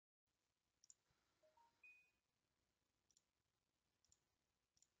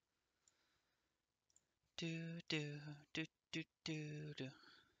do do do do do do.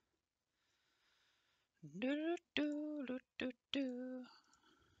 Do do do do do.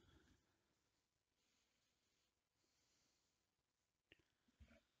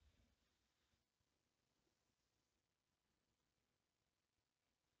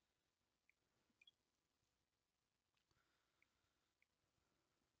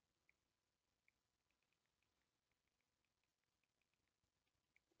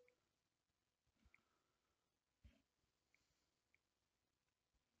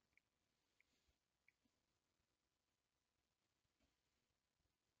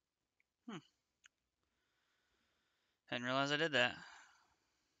 Didn't realize I did that.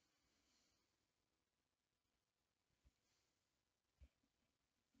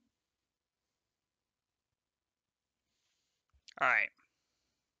 All right.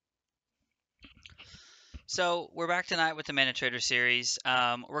 So we're back tonight with the ManaTraders series.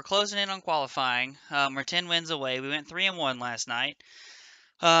 We're closing in on qualifying. We're 10 wins away. We went 3-1 last night.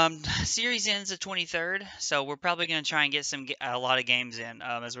 Series ends the 23rd, so we're probably going to try and get a lot of games in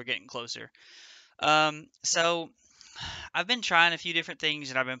as we're getting closer. So I've been trying a few different things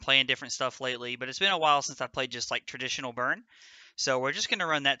and I've been playing different stuff lately, but it's been a while since I played just like traditional burn. So we're just going to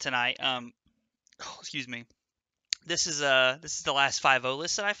run that tonight. Excuse me. This is the last 5-0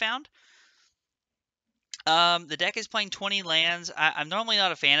 list that I found. The deck is playing 20 lands. I'm normally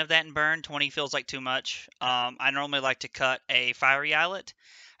not a fan of that in burn. 20 feels like too much. I normally like to cut a Fiery Islet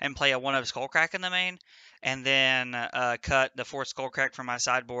and play a 1-of Skullcrack in the main, and then cut the 4th Skullcrack from my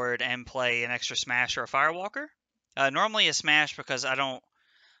sideboard and play an extra Smash or a Firewalker. Normally a Smash because I'm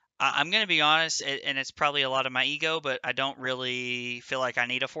going to be honest, and it's probably a lot of my ego, but I don't really feel like I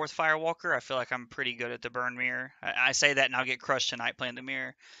need a 4th Firewalker. I feel like I'm pretty good at the burn mirror. I say that and I'll get crushed tonight playing the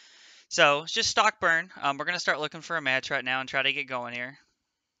mirror. So it's just stock burn. We're going to start looking for a match right now and try to get going here.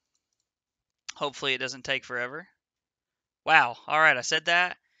 Hopefully it doesn't take forever. Wow. All right, I said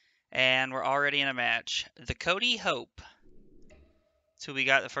that, and we're already in a match. The Cody Hope. That's who we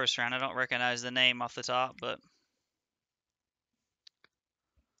got the first round. I don't recognize the name off the top, but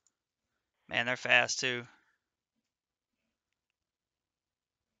man, they're fast too.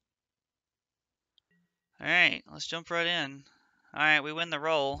 All right, let's jump right in. All right, we win the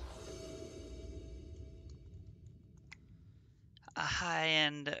roll. A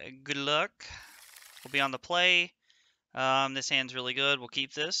high-end good luck. We'll be on the play. This hand's really good. We'll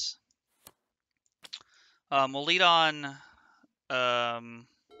keep this. We'll lead on. We're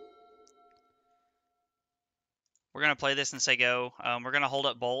going to play this and say go. We're going to hold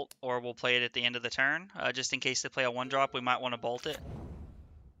up Bolt, or we'll play it at the end of the turn. Just in case they play a 1-drop, we might want to Bolt it.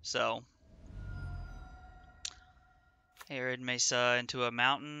 So, Arid Mesa into a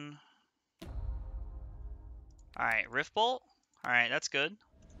Mountain. Alright, Rift Bolt. Alright, that's good.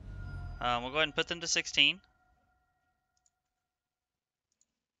 We'll go ahead and put them to 16.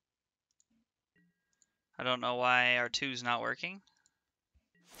 I don't know why our 2's not working.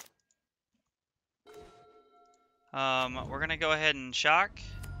 We're going to go ahead and shock.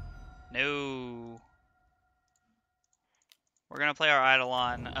 No. We're going to play our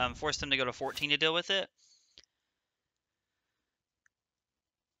Eidolon. Force them to go to 14 to deal with it.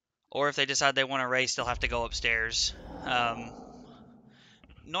 Or if they decide they want to race, they'll have to go upstairs.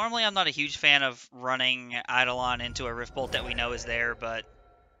 Normally, I'm not a huge fan of running Eidolon into a Rift Bolt that we know is there, but...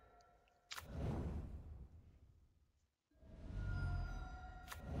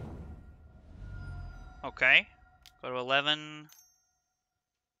 Okay. Go to 11.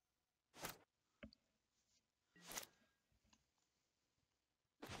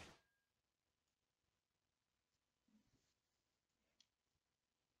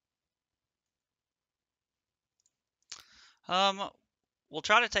 We'll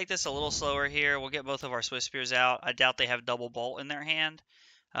try to take this a little slower here. We'll get both of our Swift Spears out. I doubt they have double bolt in their hand.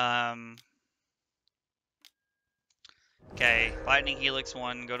 Okay, Lightning Helix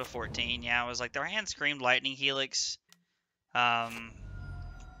 1, go to 14. Yeah, I was like, their hand screamed Lightning Helix.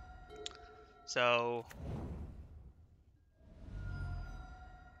 So...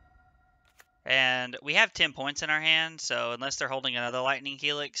 And we have 10 points in our hand, so unless they're holding another Lightning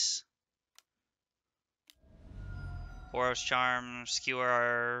Helix... Boros Charm, skewer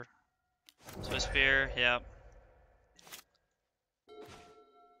our Swift Spear, yep.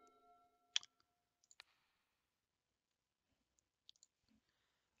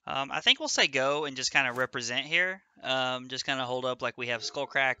 I think we'll say go and just kind of represent here. Just kind of hold up like we have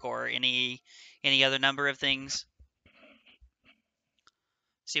Skullcrack or any other number of things.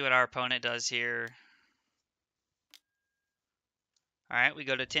 See what our opponent does here. Alright, we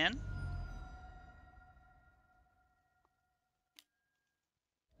go to 10.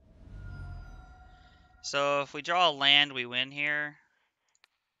 So if we draw a land, we win here.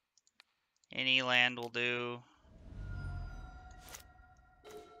 Any land will do.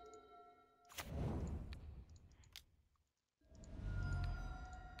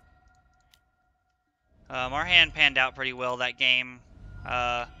 Our hand panned out pretty well that game.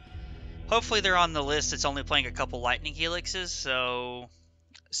 Hopefully they're on the list that's only playing a couple Lightning Helixes, so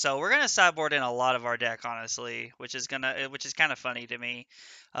we're gonna sideboard in a lot of our deck, honestly, which is kind of funny to me.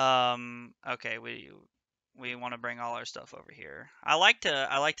 Okay, we want to bring all our stuff over here. I like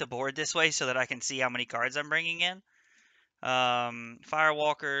to board this way so that I can see how many cards I'm bringing in.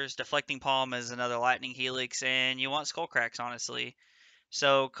 Firewalkers, Deflecting Palm is another Lightning Helix, and you want Skullcracks, honestly.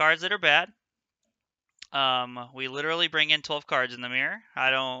 So cards that are bad. We literally bring in 12 cards in the mirror. I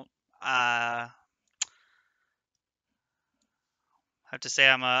don't have to say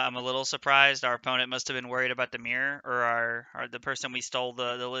I'm a little surprised. Our opponent must have been worried about the mirror, or the person we stole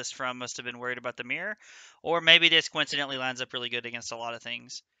the list from must have been worried about the mirror, or maybe this coincidentally lines up really good against a lot of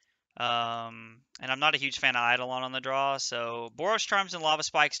things. And I'm not a huge fan of Eidolon on the draw, so Boros Charms and Lava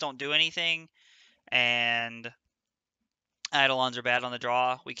Spikes don't do anything, and Eidolons are bad on the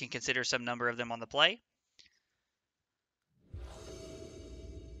draw. We can consider some number of them on the play.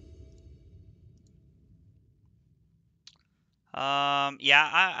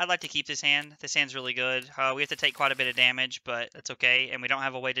 Yeah, I'd like to keep this hand. This hand's really good. We have to take quite a bit of damage, but that's okay. And we don't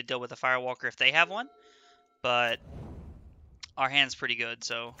have a way to deal with a Firewalker if they have one. But our hand's pretty good,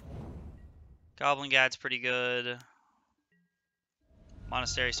 so Goblin Guide's pretty good.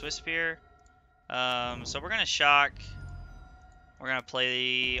 Monastery Swiss Spear. So we're gonna shock. We're gonna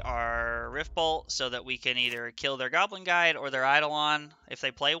play our Rift Bolt so that we can either kill their Goblin Guide or their Eidolon if they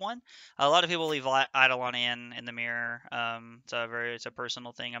play one. A lot of people leave Eidolon in the mirror. It's a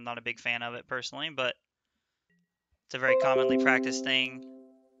personal thing. I'm not a big fan of it personally, but it's a very commonly practiced thing.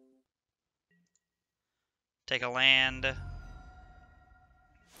 Take a land.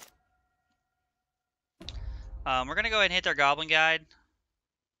 We're gonna go ahead and hit their Goblin Guide.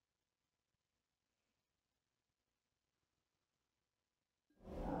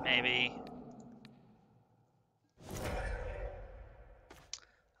 Maybe.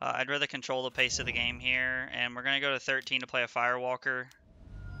 I'd rather control the pace of the game here, and we're going to go to 13 to play a Firewalker.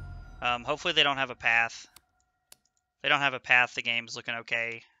 Hopefully they don't have a path. If they don't have a path, the game's looking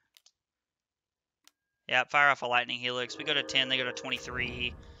okay. Yeah, fire off a Lightning Helix. We go to 10, they go to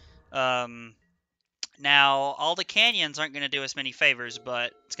 23. Now, all the canyons aren't going to do us many favors,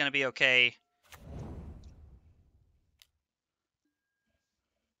 but it's going to be okay.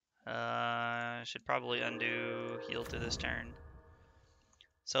 Should probably undo heal to this turn.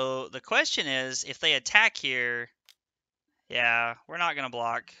 So the question is, if they attack here, yeah, we're not going to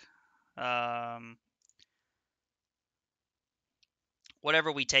block.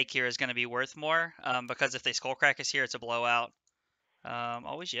 Whatever we take here is going to be worth more, because if they Skullcrack us here, it's a blowout.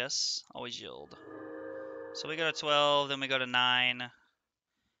 Always yes, always yield. So we go to 12, then we go to 9.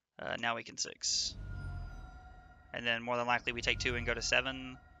 Now we can 6. And then more than likely we take 2 and go to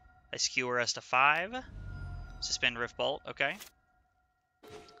 7. They skewer us to 5. Suspend Rift Bolt, okay.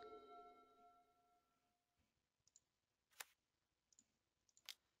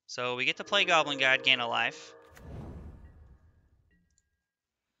 So we get to play Goblin Guide, gain a life.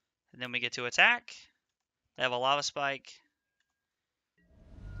 And then we get to attack. They have a Lava Spike.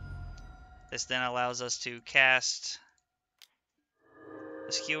 This then allows us to cast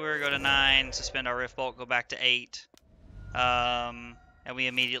the Skewer, go to 9, suspend our Rift Bolt, go back to 8. And we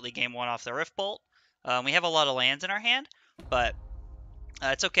immediately game 1 off the Rift Bolt. We have a lot of lands in our hand, but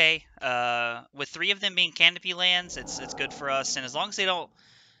it's okay. With 3 of them being Canopy lands, it's good for us. And as long as they don't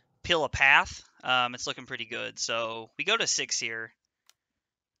peel a path, it's looking pretty good. So we go to 6 here.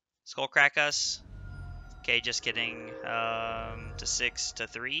 Skullcrack us. Okay, just kidding. To 6 to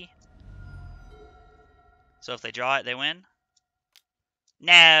 3. So if they draw it, they win.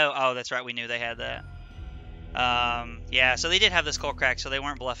 No! Oh, that's right. We knew they had that. Yeah, so they did have the Skullcrack, so they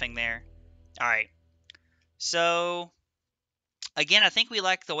weren't bluffing there. Alright. So, again, I think we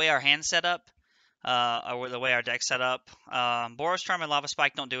like the way our hand's set up. Or the way our deck's set up. Boros Charm and Lava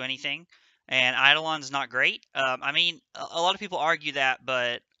Spike don't do anything. And Eidolon's not great. I mean, a lot of people argue that,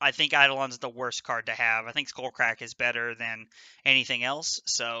 but I think Eidolon's the worst card to have. I think Skullcrack is better than anything else.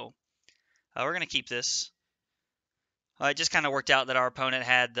 So, we're going to keep this. It just kind of worked out that our opponent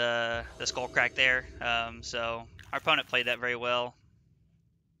had the Skullcrack there, so our opponent played that very well.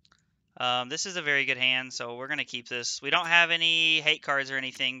 This is a very good hand, so we're going to keep this. We don't have any hate cards or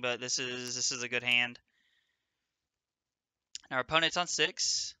anything, but this is a good hand. Our opponent's on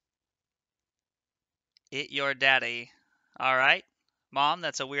 6. It your daddy. All right, Mom,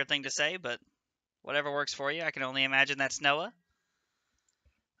 that's a weird thing to say, but Whatever works for you. I can only imagine that's Noah.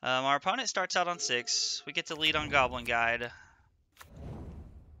 Our opponent starts out on 6. We get to lead on Goblin Guide.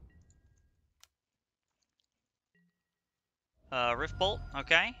 Rift Bolt,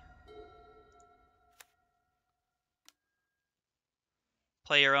 okay.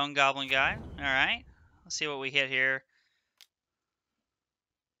 Play your own Goblin Guide. Alright. Let's see what we hit here.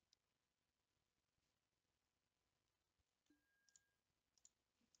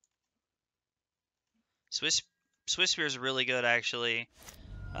 Swiss Spear is really good, actually.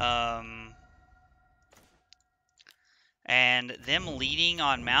 And them leading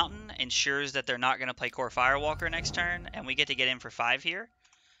on Mountain ensures that they're not going to play Core Firewalker next turn, and we get to get in for 5 here.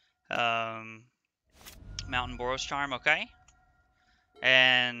 Mountain Boros Charm, okay.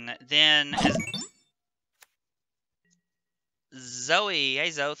 And then Zoe.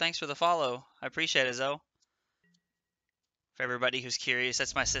 Hey, Zoe, thanks for the follow. I appreciate it, Zoe. For everybody who's curious,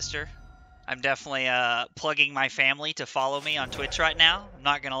 that's my sister. I'm definitely plugging my family to follow me on Twitch right now. I'm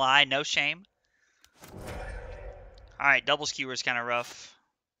not going to lie, no shame. Alright, double skewer is kind of rough.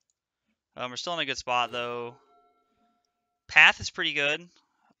 We're still in a good spot, though. Path is pretty good.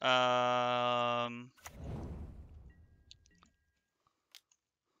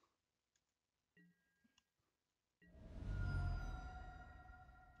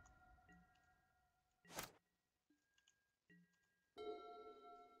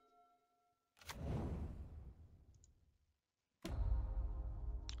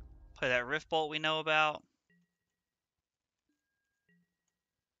 Play that Rift Bolt we know about.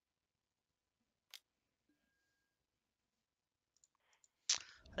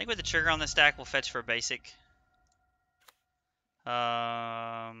 I think with the trigger on the stack, we'll fetch for basic.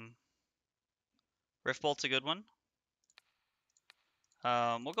 Rift Bolt's a good one.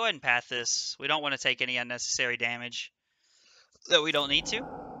 We'll go ahead and path this. We don't want to take any unnecessary damage that we don't need to.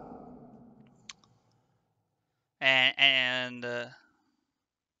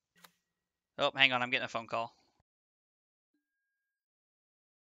 Oh, hang on, I'm getting a phone call.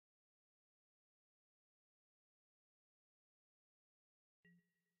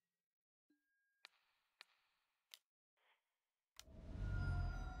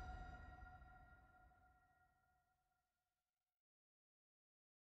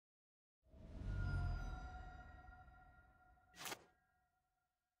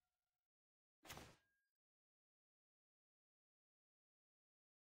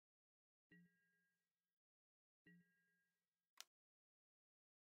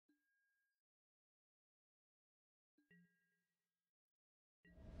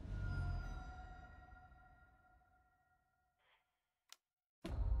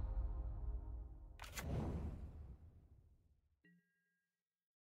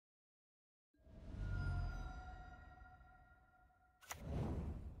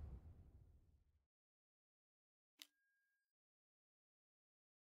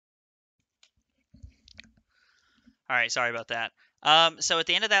 All right, sorry about that. So at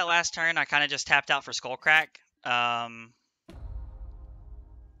the end of that last turn, I kind of just tapped out for Skullcrack. I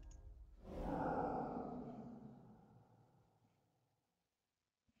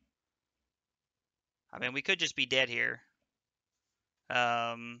mean, we could just be dead here.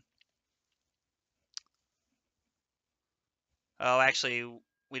 Oh, actually,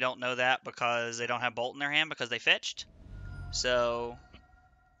 we don't know that because they don't have Bolt in their hand because they fetched. So,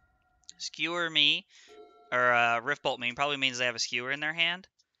 Skewer me, or Rift Bolt me, probably means they have a Skewer in their hand.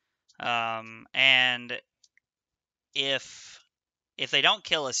 And if they don't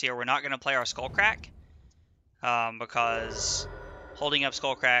kill us here, we're not going to play our Skullcrack. Because holding up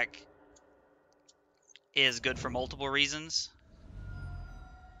Skullcrack is good for multiple reasons.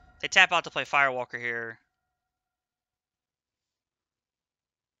 They tap out to play Firewalker here.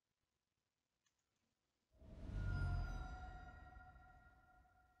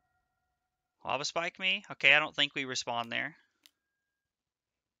 Lava Spike me? Okay, I don't think we respawn there.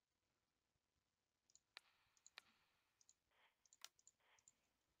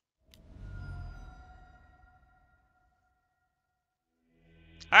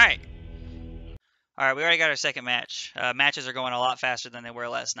 Alright. Alright, we already got our second match. Matches are going a lot faster than they were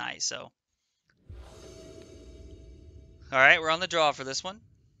last night, so. Alright, we're on the draw for this one.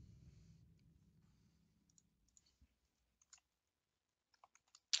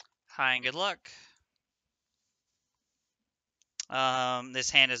 Hi and good luck.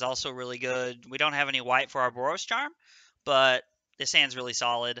 This hand is also really good. We don't have any white for our Boros Charm, but this hand's really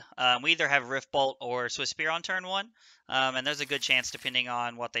solid. We either have Rift Bolt or Swiss Spear on turn 1, and there's a good chance, depending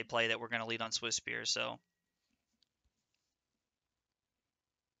on what they play, that we're going to lead on Swiss Spear, so.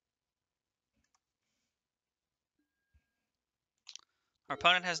 Our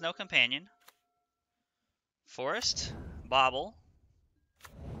opponent has no companion. Forest, bobble.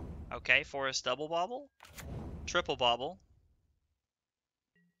 Okay, forest double bobble, triple bobble.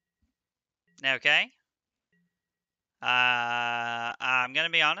 Okay. I'm gonna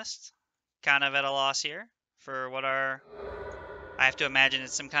be honest, kind of at a loss here for what our. I have to imagine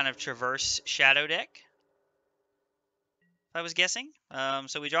it's some kind of traverse shadow deck. I was guessing.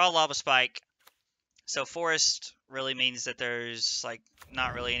 So we draw a lava spike. So forest really means that there's like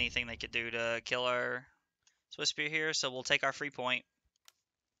not really anything they could do to kill our Swiss Spear here. So we'll take our free point.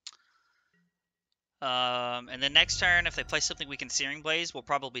 And then next turn, if they play something we can Searing Blaze, we'll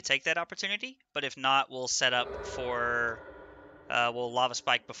probably take that opportunity. But if not, we'll set up for, we'll Lava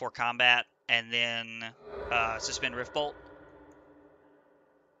Spike before combat, and then suspend Rift Bolt.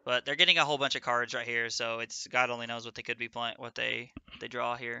 But they're getting a whole bunch of cards right here, so it's God only knows what they could be playing, what they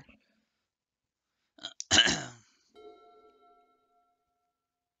draw here.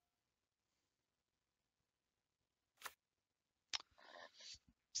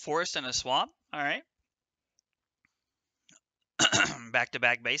 Forest and a swamp. All right.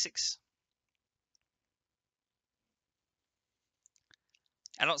 Back-to-back basics.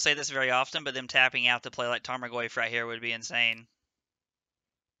 I don't say this very often, but them tapping out to play like Tarmogoyf right here would be insane.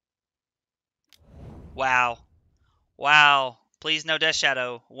 Wow. Wow. Please no Death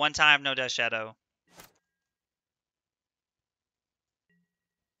Shadow. One time no Death Shadow.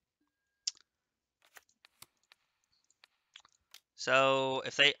 So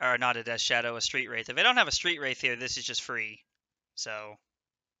if they are not a Death Shadow, a Street Wraith. If they don't have a Street Wraith here, this is just free. So.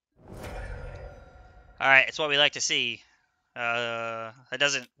 Alright, it's what we like to see. It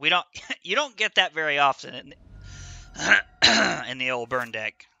doesn't, we don't, you don't get that very often in the old burn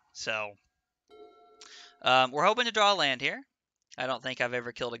deck. So. We're hoping to draw a land here. I don't think I've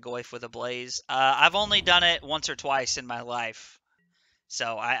ever killed a Goyf with a Blaze. I've only done it once or twice in my life.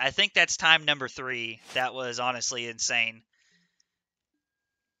 So I think that's time number 3. That was honestly insane.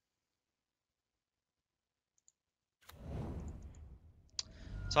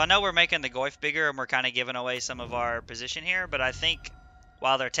 So I know we're making the Goyf bigger and we're kind of giving away some of our position here, but I think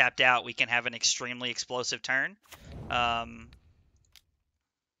while they're tapped out, we can have an extremely explosive turn.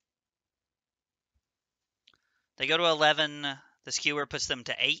 They go to 11. The Skewer puts them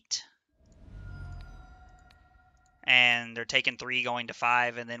to 8. And they're taking 3 going to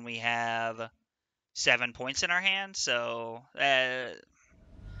 5, and then we have 7 points in our hand. So, I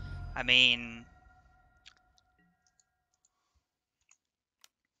mean,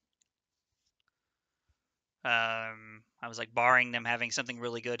 I was like, barring them having something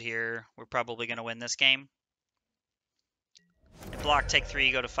really good here, we're probably going to win this game. Block, take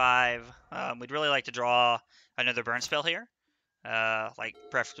 3, go to 5. We'd really like to draw another burn spell here. Like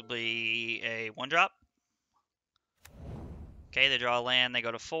preferably a 1-drop. Okay, they draw a land, they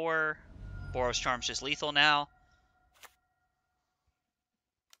go to 4. Boros Charm's just lethal now.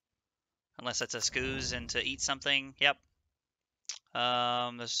 Unless it's a Scooze and to eat something. Yep.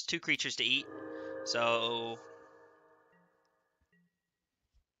 There's 2 creatures to eat. So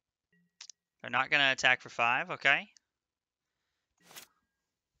they're not going to attack for 5, okay.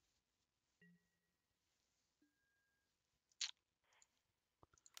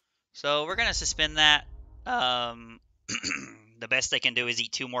 So we're going to suspend that. The best they can do is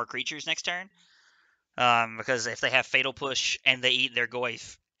eat 2 more creatures next turn. Because if they have Fatal Push and they eat their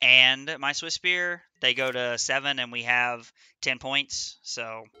Goyf and my Swiss Spear, they go to 7 and we have 10 points.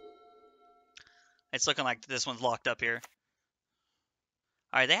 So it's looking like this one's locked up here.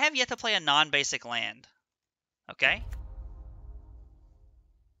 Alright, they have yet to play a non-basic land. Okay.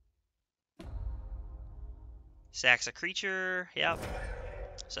 Sacks a creature. Yep.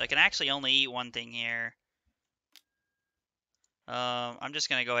 So I can actually only eat 1 thing here. I'm just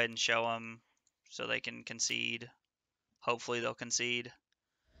going to go ahead and show them so they can concede. Hopefully they'll concede.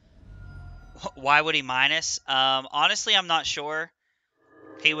 Why would he minus? Honestly, I'm not sure.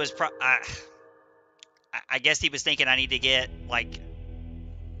 He was I guess he was thinking I need to get, like,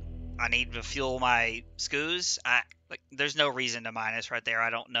 I need to fuel my Scooze. Like, there's no reason to minus right there. I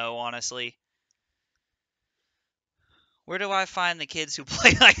don't know, honestly. Where do I find the kids who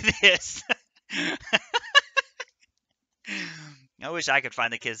play like this? I wish I could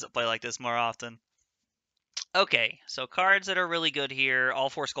find the kids that play like this more often. Okay, so cards that are really good here. All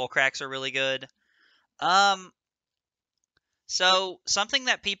 4 Skullcracks are really good. So something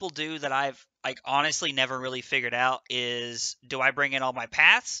that people do that I've like honestly never really figured out is, do I bring in all my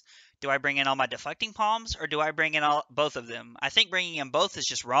paths? Do I bring in all my deflecting palms, or do I bring in both of them? I think bringing in both is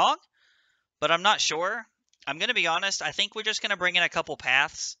just wrong, but I'm not sure. I'm going to be honest. I think we're just going to bring in a couple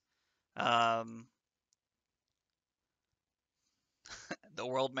paths. The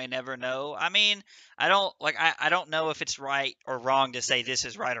world may never know. I mean, I don't know if it's right or wrong to say this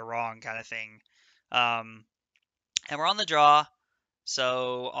is right or wrong kind of thing. Um, and we're on the draw,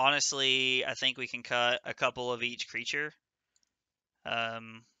 so honestly, I think we can cut a couple of each creature.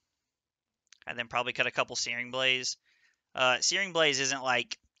 Um, and then probably cut a couple Searing Blaze. Searing Blaze isn't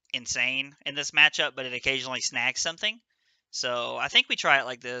like insane in this matchup, but it occasionally snags something. So I think we try it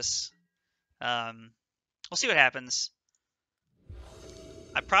like this. We'll see what happens.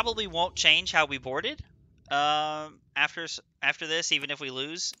 I probably won't change how we boarded after this, even if we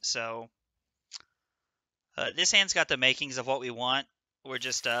lose. So this hand's got the makings of what we want. We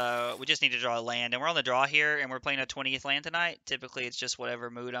just need to draw a land, and we're on the draw here, and we're playing a 20th land tonight. Typically, it's just whatever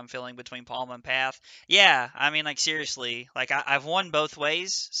mood I'm feeling between palm and path. Yeah, I mean, like seriously, like I've won both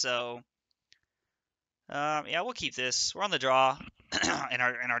ways, so yeah, we'll keep this. We're on the draw in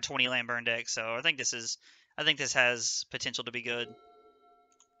our 20 land burn deck, so I think this has potential to be good.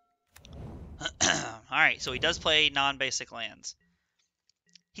 All right, so he does play non-basic lands.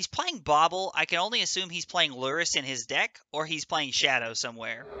 He's playing Bobble. I can only assume he's playing Lurrus in his deck, or he's playing Shadow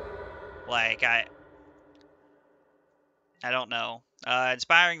somewhere. Like I don't know.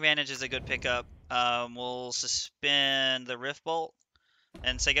 Inspiring Vantage is a good pickup. We'll suspend the Rift Bolt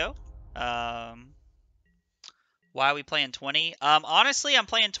and say go. Why are we playing 20? Honestly, I'm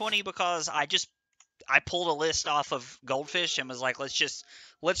playing 20 because I pulled a list off of Goldfish and was like, let's just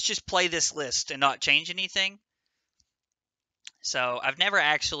play this list and not change anything. So I've never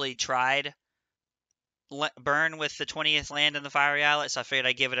actually tried burn with the 20th land in the Fiery Islet, so I figured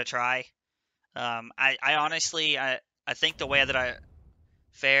I'd give it a try. I honestly, I think the way that I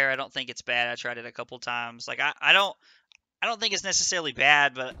fare, I don't think it's bad. I tried it a couple times. Like I don't think it's necessarily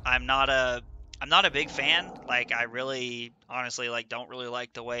bad, but I'm not a big fan. Like I really, honestly, like don't really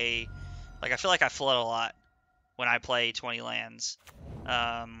like the way, like I feel like I flood a lot when I play 20 lands.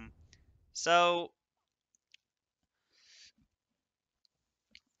 So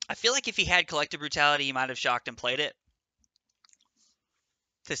I feel like if he had Collective Brutality, he might have shocked and played it.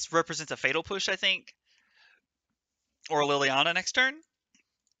 This represents a Fatal Push, I think, or Liliana next turn.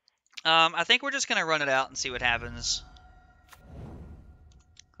 I think we're just going to run it out and see what happens.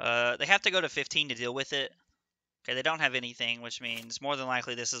 They have to go to 15 to deal with it. Okay, they don't have anything, which means more than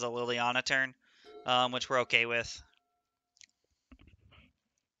likely this is a Liliana turn, which we're okay with.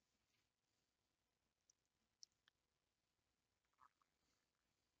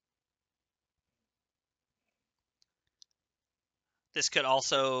 This could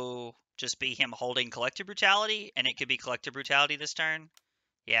also just be him holding Collective Brutality, and it could be Collective Brutality this turn.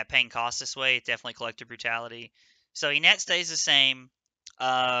 Yeah, paying cost this way, it's definitely Collective Brutality. So he net stays the same,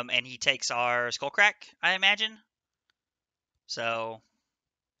 and he takes our Skullcrack, I imagine. So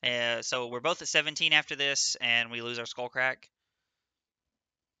we're both at 17 after this, and we lose our Skullcrack.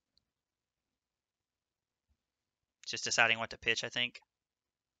 Just deciding what to pitch, I think.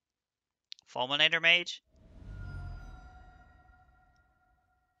 Fulminator Mage.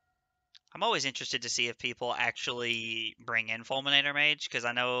 I'm always interested to see if people actually bring in Fulminator Mage, because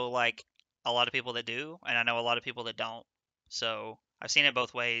I know like a lot of people that do, and I know a lot of people that don't. So I've seen it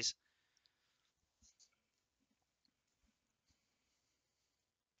both ways.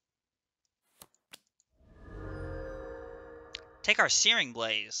 Take our Searing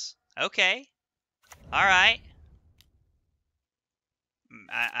Blaze. Okay. All right.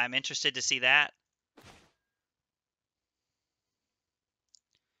 I'm interested to see that.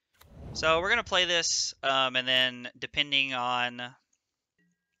 So we're going to play this, and then depending on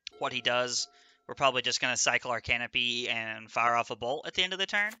what he does, we're probably just going to cycle our Canopy and fire off a bolt at the end of the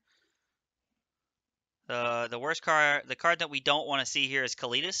turn. The worst card, the card that we don't want to see here is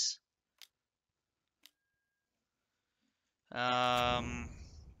Kalitas.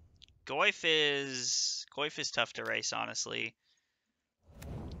 Goyf is tough to race, honestly.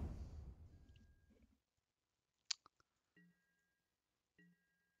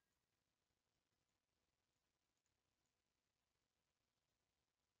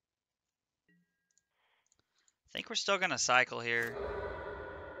 I think we're still gonna cycle here.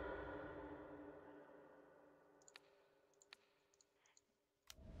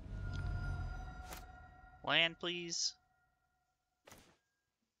 Land, please.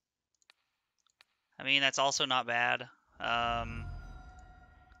 I mean, that's also not bad. I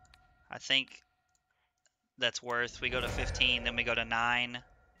think that's worth. We go to 15, then we go to 9.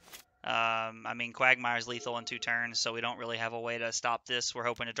 I mean, Quagmire's lethal in 2 turns, so we don't really have a way to stop this. We're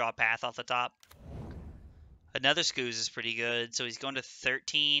hoping to draw a path off the top. Another Scooz is pretty good, so he's going to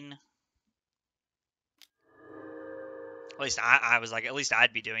 13. At least at least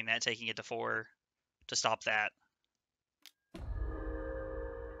I'd be doing that, taking it to 4 to stop that.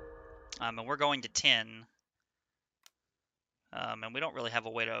 And we're going to 10. And we don't really have a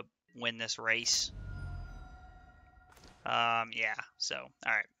way to win this race. Yeah, so,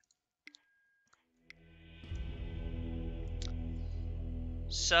 alright.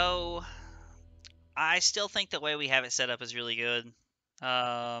 So, I still think the way we have it set up is really good.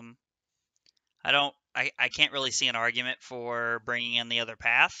 I can't really see an argument for bringing in the other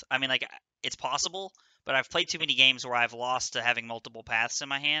path. I mean, like, it's possible, but I've played too many games where I've lost to having multiple paths in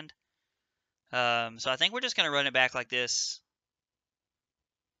my hand. So I think we're just going to run it back like this.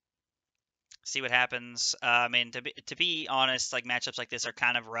 See what happens. I mean, to be honest, like, matchups like this are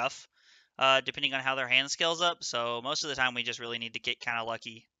kind of rough, depending on how their hand scales up. So most of the time we just really need to get kind of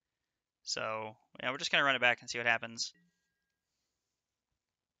lucky. So, yeah, we're just going to run it back and see what happens.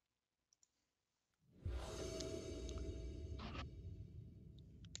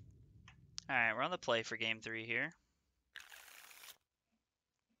 Alright, we're on the play for game 3 here.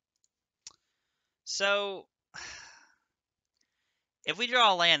 So, if we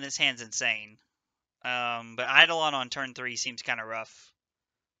draw a land, this hand's insane. But Eidolon on turn 3 seems kind of rough.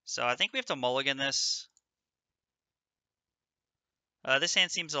 So I think we have to mulligan this. This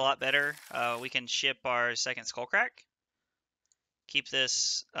hand seems a lot better. We can ship our second Skullcrack. Keep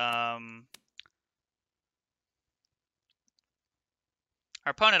this. Our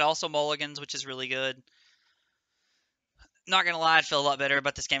opponent also mulligans, which is really good. Not going to lie, I'd feel a lot better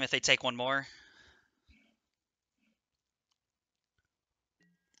about this game if they take one more.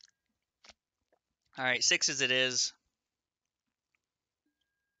 Alright, 6 as it is.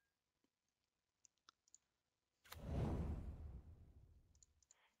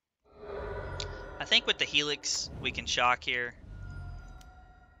 I think with the Helix, we can shock here.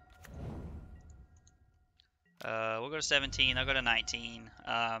 We'll go to 17. I'll go to 19.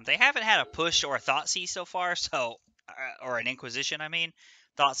 They haven't had a push or a Thoughtseize so far, so or an Inquisition, I mean.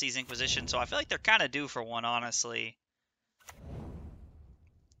 Thoughtseize Inquisition, so I feel like they're kind of due for one, honestly.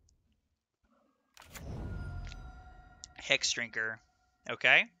 Hex Drinker.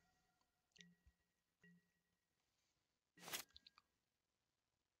 Okay.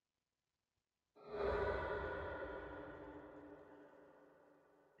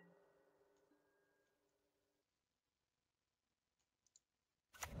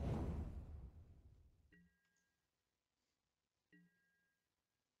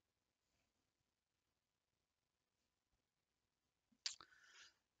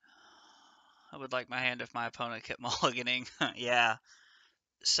 I would like my hand if my opponent kept mulliganing. Yeah.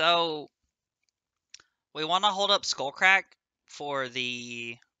 So, we want to hold up Skullcrack for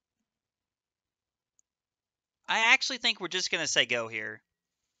the... I actually think we're just going to say go here.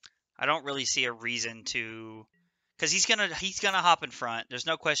 I don't really see a reason to... Because he's gonna hop in front. There's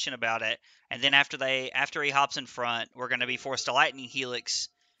no question about it. And then after he hops in front, we're gonna be forced to Lightning Helix,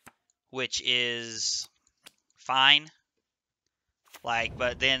 which is fine. Like,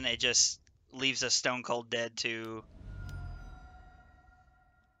 but then it just leaves us stone cold dead to...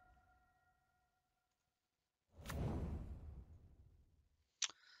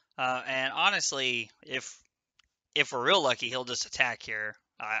 And honestly, if we're real lucky, he'll just attack here.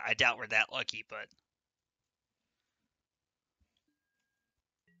 I doubt we're that lucky, but...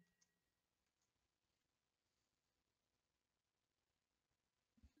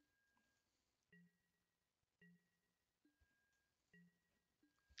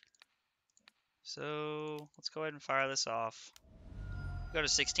 So, let's go ahead and fire this off. Go to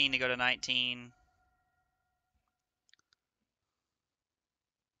 16 to go to 19.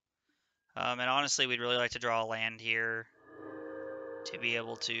 And honestly, we'd really like to draw a land here to be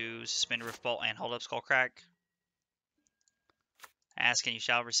able to suspend Riftbolt and hold up Skullcrack. Ask and you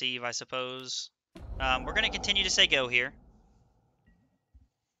shall receive, I suppose. We're going to continue to say go here.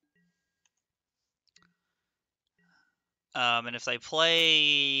 And if they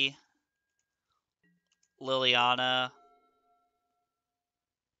play Liliana...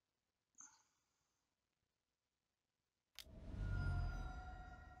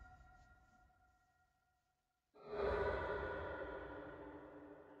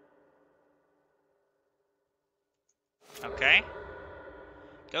 Okay.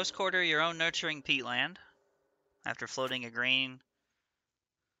 Ghost Quarter your own nurturing peatland after floating a green.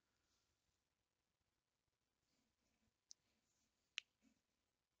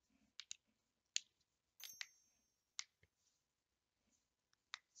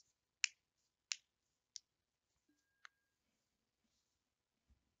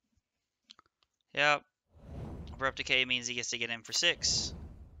 Yep. Abrupt Decay means he gets to get in for 6.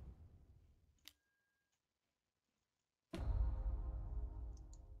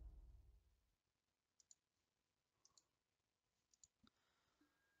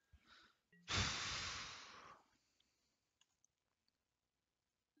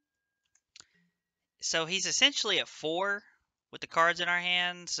 So he's essentially at 4 with the cards in our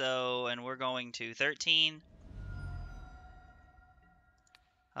hand. So, and we're going to 13.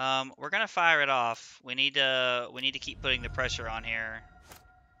 We're gonna fire it off. We need to keep putting the pressure on here.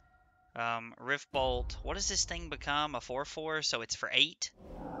 Rift Bolt. What does this thing become? A 4/4, so it's for 8.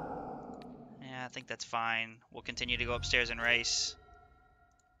 Yeah, I think that's fine. We'll continue to go upstairs and race.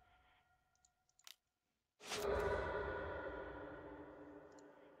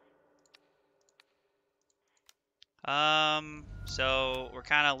 So we're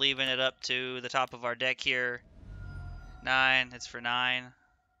kind of leaving it up to the top of our deck here. 9. It's for 9.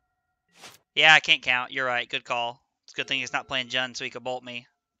 Yeah, I can't count. You're right. Good call. It's a good thing he's not playing Jund, so he could bolt me.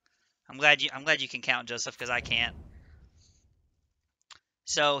 I'm glad you can count, Joseph, because I can't.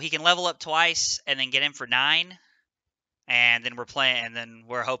 So he can level up twice and then get in for 9, and then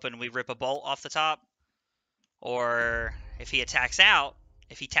we're hoping we rip a bolt off the top. Or if he taps out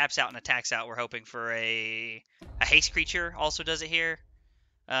and attacks out, we're hoping for a haste creature also does it here.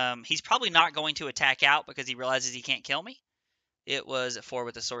 He's probably not going to attack out because he realizes he can't kill me. It was at 4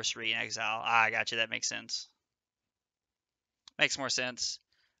 with the sorcery in exile. I got you. That makes sense. Makes more sense.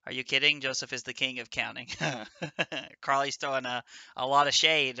 Are you kidding? Joseph is the king of counting. Carly's throwing a lot of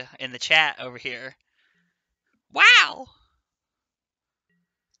shade in the chat over here. Wow!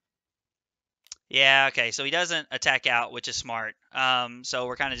 Yeah, okay, so he doesn't attack out, which is smart. So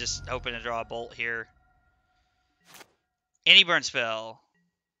we're kind of just hoping to draw a bolt here. Any burn spell.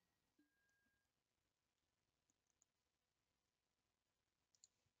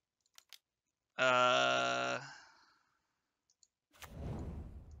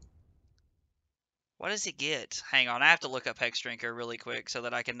 What does it get? Hang on, I have to look up Hex Drinker really quick so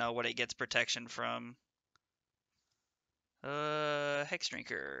that I can know what it gets protection from. Hex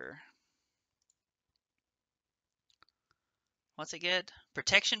Drinker. What's it get?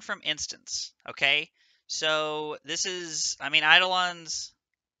 Protection from instants. Okay, so this is, I mean, Eidolon's,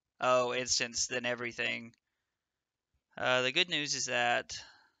 oh, instants, then everything. The good news is that,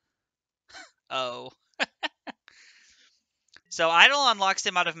 oh. So Eidolon locks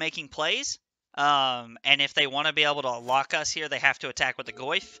them out of making plays. And if they want to be able to lock us here, they have to attack with the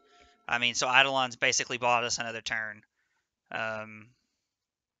Goyf. I mean, so Eidolon's basically bought us another turn.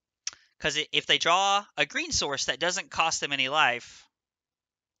 Because if they draw a green source that doesn't cost them any life.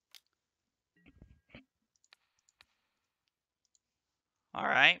 All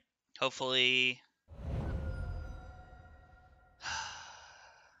right. Hopefully.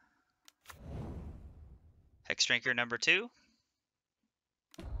 Hex Drinker number 2.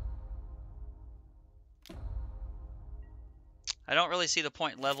 I don't really see the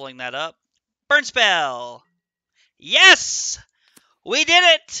point in leveling that up. Burn Spell! Yes! We did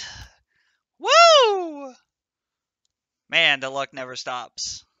it! Woo! Man, the luck never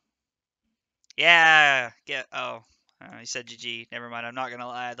stops. Yeah. He said GG. Never mind. I'm not going to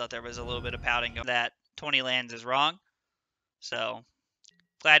lie. I thought there was a little bit of pouting going. That 20 lands is wrong. So,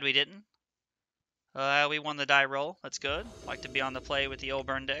 glad we didn't. We won the die roll. That's good. Like to be on the play with the old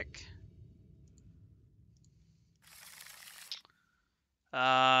burn deck.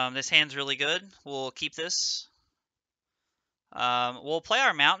 This hand's really good. We'll keep this. We'll play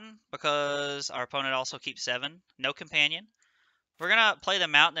our mountain because our opponent also keeps 7. No companion. We're gonna play the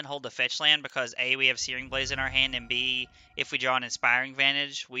mountain and hold the fetch land because A, we have Searing Blaze in our hand, and B, if we draw an Inspiring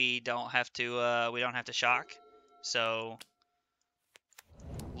Vantage, we don't have to shock. So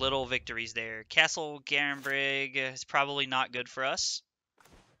little victories there. Castle Garenbrig is probably not good for us.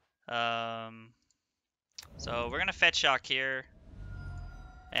 So we're gonna fetch shock here.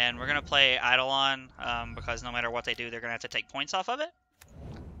 And we're going to play Eidolon because no matter what they do, they're going to have to take points off of it.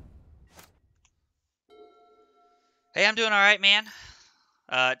 Hey, I'm doing all right, man.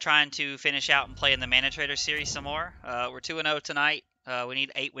 Trying to finish out and play in the ManaTraders series some more. We're 2-0 tonight. We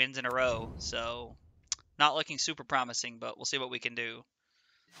need 8 wins in a row. So not looking super promising, but we'll see what we can do.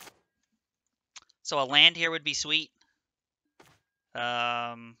 So a land here would be sweet.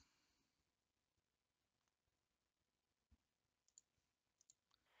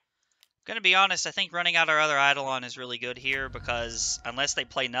 Gonna be honest, I think running out our other Eidolon is really good here because unless they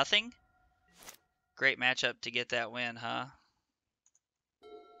play nothing, great matchup to get that win, huh?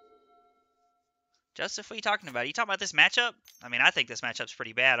 Joseph, what are you talking about? Are you talking about this matchup? I mean, I think this matchup's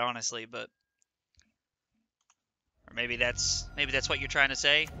pretty bad, honestly, but or maybe that's what you're trying to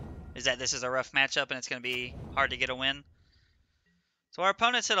say, is that this is a rough matchup and it's gonna be hard to get a win. So our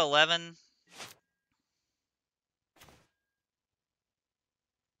opponent's at 11.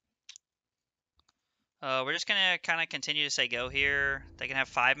 We're just going to kind of continue to say go here. They can have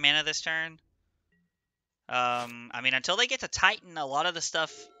 5 mana this turn. I mean, until they get to Titan, a lot of the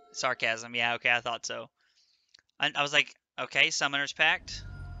stuff Sarcasm. Yeah, okay, I thought so. I was like, okay, Summoner's Pact.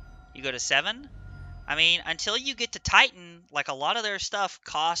 You go to 7. I mean, until you get to Titan, like a lot of their stuff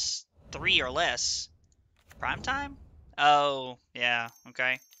costs 3 or less. Prime time? Oh, yeah,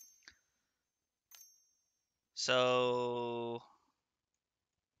 okay. So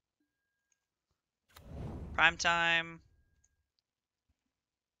prime time.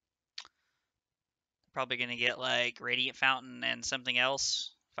 Probably gonna get like Radiant Fountain and something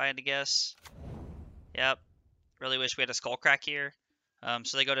else, if I had to guess. Yep. Really wish we had a Skullcrack here.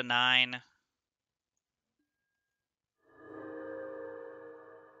 So they go to 9.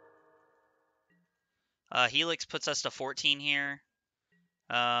 Helix puts us to 14 here.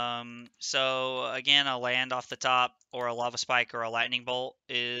 So again, a land off the top or a Lava Spike or a Lightning Bolt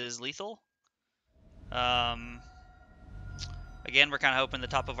is lethal. Again, we're kind of hoping the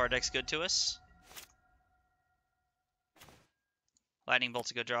top of our deck's good to us. Lightning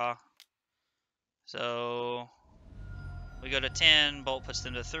Bolt's a good draw. So we go to 10, Bolt puts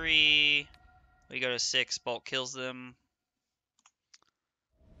them to 3. We go to 6, Bolt kills them.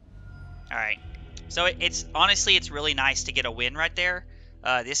 Alright. So it's honestly, it's really nice to get a win right there.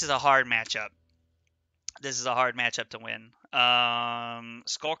 This is a hard matchup. This is a hard matchup to win.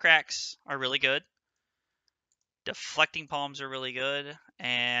 Skullcracks are really good. Deflecting Palms are really good.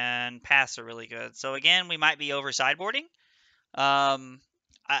 And Paths are really good. So again, we might be over sideboarding. I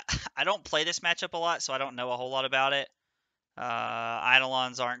don't play this matchup a lot, so I don't know a whole lot about it.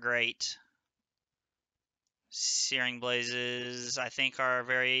 Eidolons aren't great. Searing Blazes, I think, are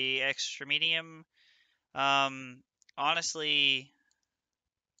very extra medium. Honestly,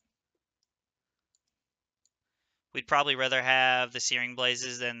 we'd probably rather have the Searing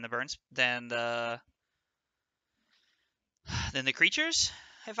Blazes than the burns than the creatures,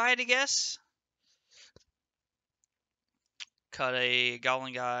 if I had to guess. Cut a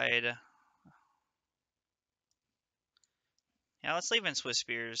Goblin Guide. Yeah, let's leave in Swiss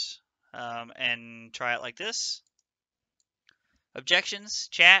Spears and try it like this. Objections,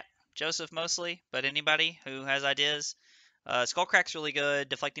 chat, Joseph mostly, but anybody who has ideas. Skullcrack's really good,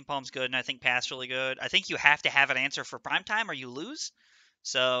 Deflecting Palm's good, and I think Path's really good. I think you have to have an answer for prime time or you lose.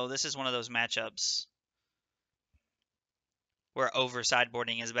 So this is one of those matchups where over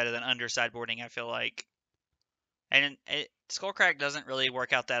sideboarding is better than under sideboarding, I feel like. And Skullcrack doesn't really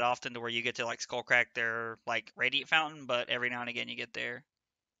work out that often to where you get to like Skullcrack their like Radiant Fountain, but every now and again you get there.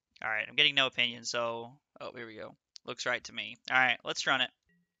 Alright, I'm getting no opinion, so oh, here we go. Looks right to me. Alright, let's run it.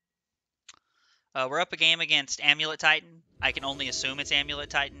 We're up a game against Amulet Titan. I can only assume it's Amulet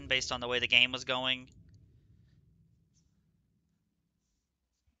Titan based on the way the game was going.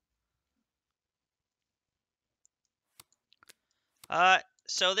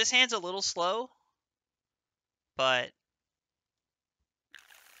 So this hand's a little slow, but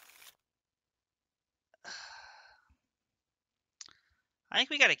I think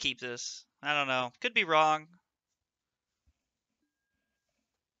we got to keep this. I don't know. Could be wrong.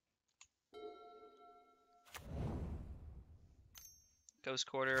 Ghost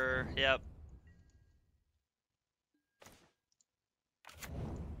Quarter, yep.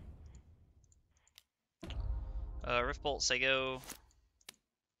 Riftbolt, Sego.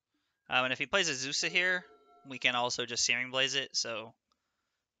 And if he plays a Zusa here, we can also just Searing Blaze it, so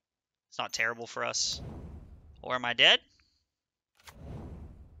it's not terrible for us. Or am I dead?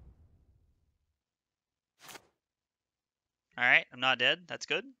 Alright, I'm not dead. That's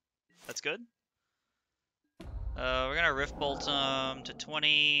good. That's good. We're gonna Riftbolt him to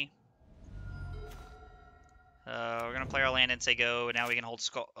 20. We're gonna play our land and say go, and now we can hold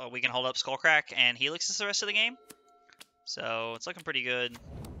up Skullcrack and Helix the rest of the game. So it's looking pretty good.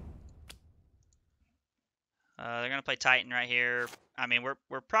 They're gonna play Titan right here. I mean,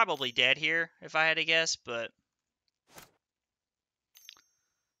 we're probably dead here if I had to guess, but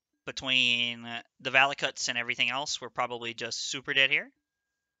between the Valakuts and everything else, we're probably just super dead here.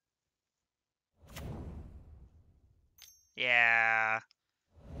 Yeah,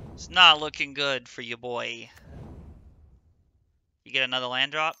 it's not looking good for you, boy. You get another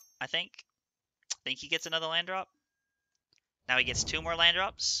land drop, I think. I think he gets another land drop. Now he gets 2 more land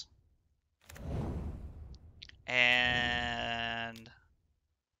drops. And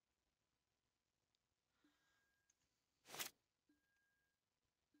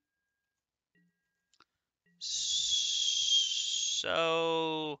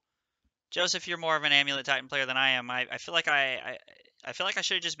so, Joseph, you're more of an Amulet Titan player than I am. I feel like I feel like I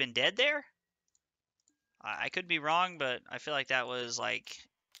should have just been dead there. I could be wrong, but I feel like that was like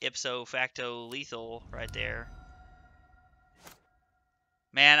ipso facto lethal right there.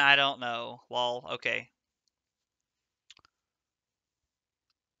 Man, I don't know. Well, okay.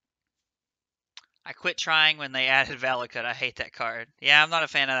 I quit trying when they added Valakut. I hate that card. Yeah, I'm not a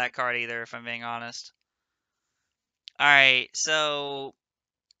fan of that card either, if I'm being honest. Alright, so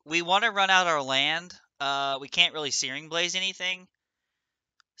we want to run out our land. We can't really Searing Blaze anything.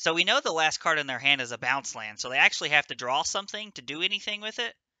 So we know the last card in their hand is a bounce land, so they actually have to draw something to do anything with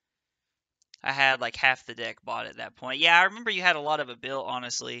it. I had like half the deck bought at that point. Yeah, I remember you had a lot of it built,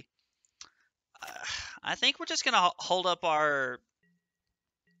 honestly. I think we're just gonna hold up our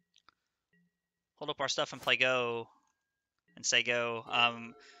stuff and play go and say go.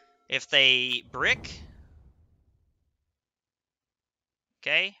 If they brick,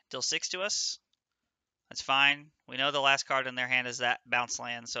 okay, deal 6 to us. That's fine. We know the last card in their hand is that bounce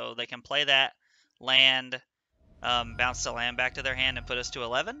land, so they can play that land, bounce the land back to their hand and put us to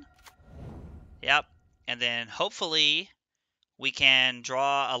 11. Yep. And then hopefully we can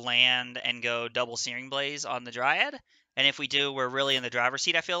draw a land and go double Searing Blaze on the Dryad. And if we do, we're really in the driver's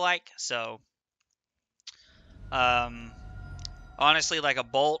seat, I feel like. So, honestly, like a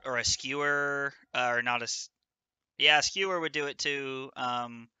bolt or a skewer, or not a, yeah, a skewer would do it too.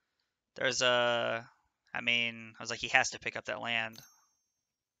 There's a, I mean, I was like, he has to pick up that land.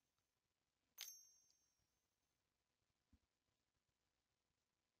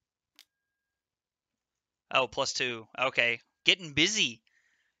 Oh, +2. Okay. Getting busy.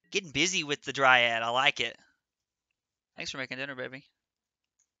 Getting busy with the Dryad. I like it. Thanks for making dinner, baby.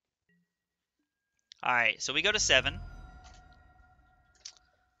 Alright, so we go to 7.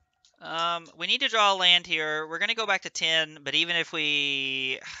 We need to draw a land here. We're going to go back to 10, but even if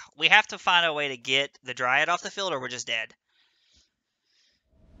we have to find a way to get the Dryad off the field or we're just dead.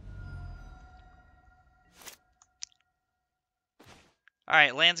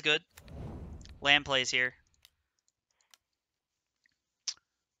 Alright, land's good. Land plays here.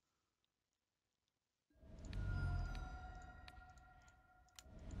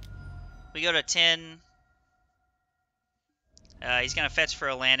 We go to 10. He's going to fetch for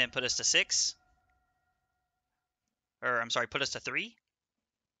a land and put us to 6. Or, I'm sorry, put us to 3.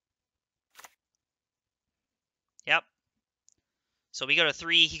 Yep. So we go to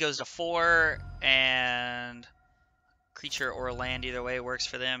 3, he goes to 4, and creature or land either way works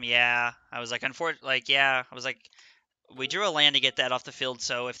for them. Yeah, I was like, yeah, I was like, we drew a land to get that off the field,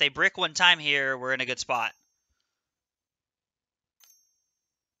 so if they brick one time here, we're in a good spot.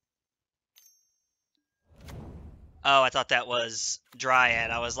 Oh, I thought that was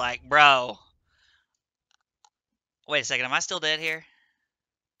Dryad. I was like, bro. Wait a second, am I still dead here?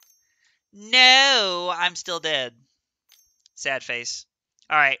 No, I'm still dead. Sad face.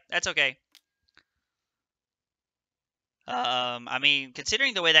 Alright, that's okay. I mean,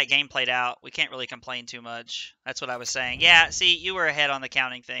 considering the way that game played out, we can't really complain too much. That's what I was saying. Yeah, see, you were ahead on the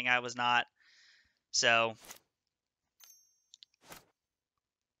counting thing. I was not. So,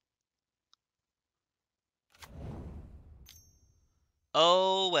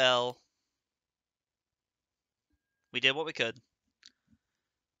 oh well. We did what we could.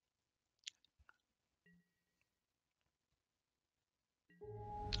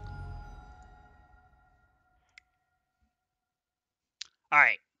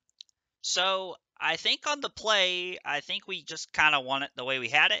 Alright. So, I think on the play, I think we just kind of won it the way we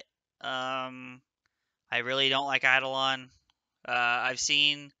had it. I really don't like Eidolon. I've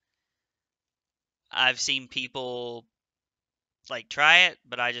seen people like try it,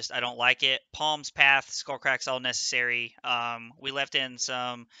 but I don't like it. Palm's Path, Skullcrack's all necessary. We left in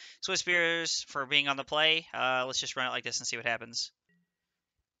some Swiss Spears for being on the play. Let's just run it like this and see what happens.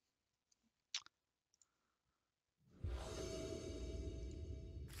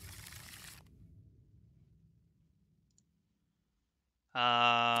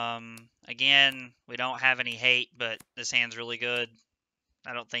 Again, we don't have any hate, but this hand's really good.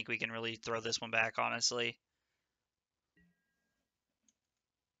 I don't think we can really throw this one back, honestly.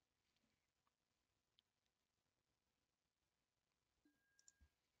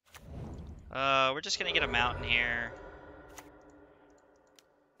 We're just gonna get a mountain here.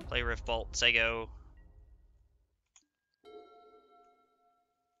 Play Rift Bolt, say go.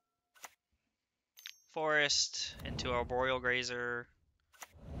 Forest into Arboreal Grazer.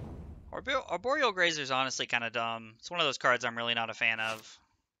 Arboreal Grazer is honestly kind of dumb. It's one of those cards I'm really not a fan of.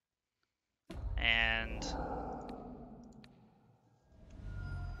 And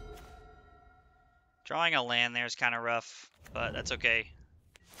drawing a land there is kind of rough, but that's okay.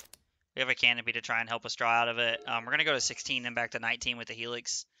 We have a Canopy to try and help us draw out of it. We're going to go to 16 and back to 19 with the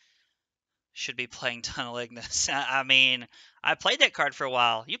Helix. Should be playing Tunnel Ignis. I mean, I played that card for a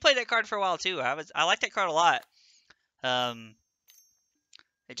while. You played that card for a while too. I like that card a lot.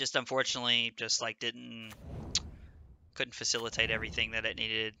 It just unfortunately just like couldn't facilitate everything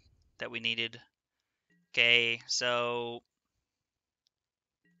that we needed. Okay, so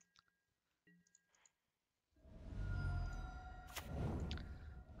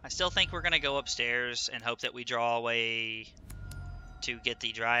I still think we're going to go upstairs and hope that we draw a way to get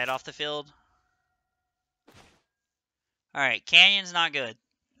the Dryad off the field. Alright, Canyon's not good.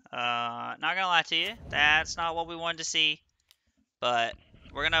 Not gonna lie to you, that's not what we wanted to see. But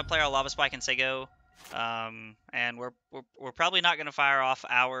we're gonna play our Lava Spike and say go. And we're probably not gonna fire off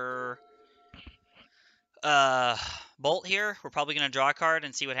our Bolt here. We're probably gonna draw a card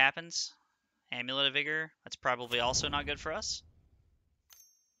and see what happens. Amulet of Vigor, that's probably also not good for us.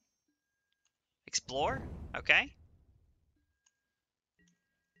 Explore, okay.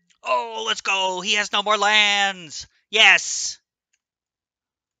 Oh, let's go! He has no more lands! Yes!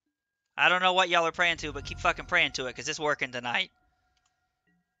 I don't know what y'all are praying to, but keep fucking praying to it, because it's working tonight.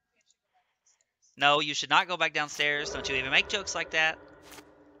 No, you should not go back downstairs. Don't you even make jokes like that.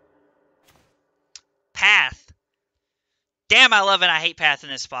 Path. Damn, I love it. I hate Path in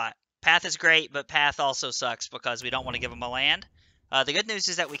this spot. Path is great, but Path also sucks because we don't want to give them a land. The good news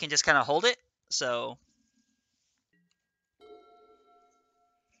is that we can just kind of hold it, so...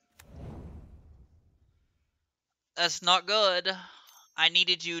 That's not good. I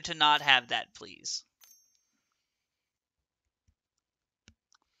needed you to not have that, please.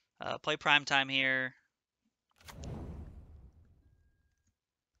 Play prime time here.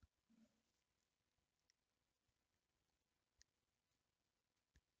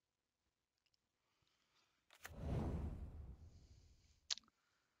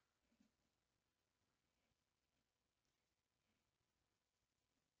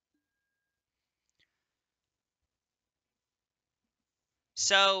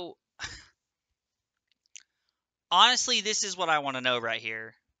 So, honestly, this is what I want to know right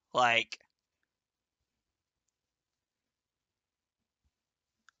here. Like,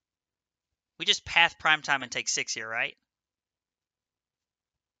 we just path prime time and take 6 here, right?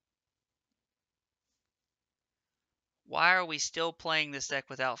 Why are we still playing this deck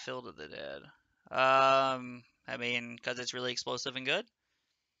without Field of the Dead? I mean, because it's really explosive and good.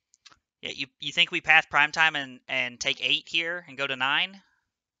 Yeah, you think we path prime time and take 8 here and go to 9?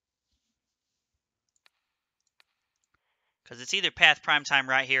 Because it's either path prime time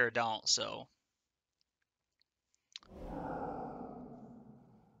right here or don't, so.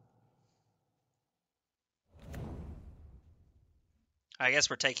 I guess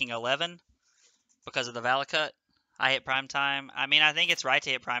we're taking 11 because of the Valakut. I hit prime time. I mean, I think it's right to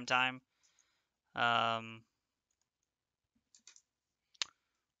hit prime time.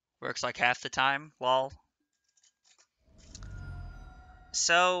 Works like half the time. Lol.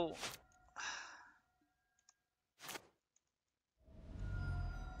 So,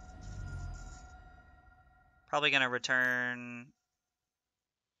 probably going to return.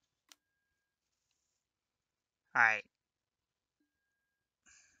 Alright.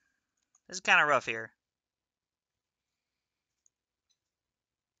 This is kind of rough here.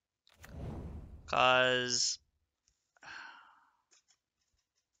 Because...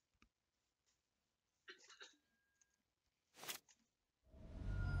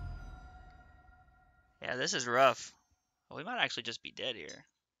 yeah, this is rough. We might actually just be dead here.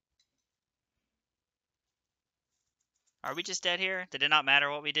 Are we just dead here? Did it not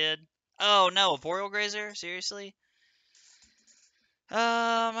matter what we did? Oh no, a Boreal Grazer? Seriously?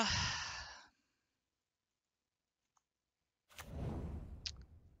 Um...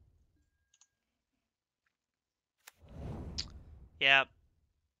 Yeah,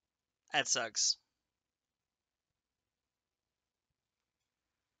 that sucks.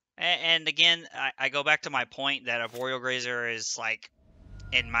 And again, I go back to my point that a Boreal Grazer is, like,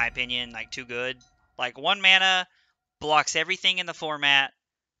 in my opinion, like, too good. Like, 1 mana, blocks everything in the format,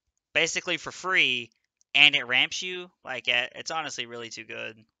 basically for free, and it ramps you. Like, it's honestly really too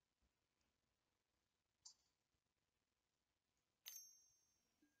good.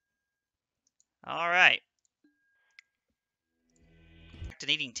 Alright. To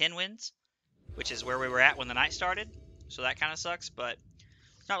needing 10 wins, which is where we were at when the night started. So that kind of sucks, but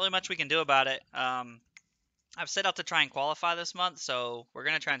not really much we can do about it. I've set out to try and qualify this month, so we're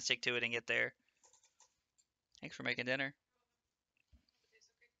going to try and stick to it and get there. Thanks for making dinner.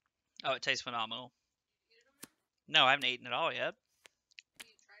 Oh, it tastes phenomenal. No, I haven't eaten it all yet.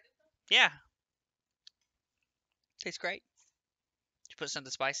 Yeah. Tastes great. Did you put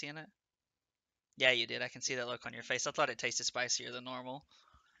something spicy in it? Yeah, you did. I can see that look on your face. I thought it tasted spicier than normal.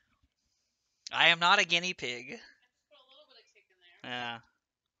 I am not a guinea pig. Yeah.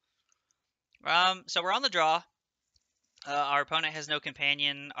 So we're on the draw. Our opponent has no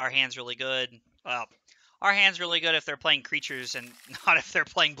companion. Our hand's really good. Well, Our hand's really good if they're playing creatures and not if they're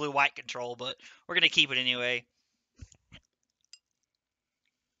playing blue-white control, but we're going to keep it anyway.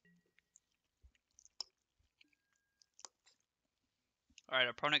 All right,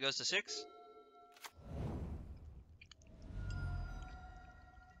 opponent goes to 6.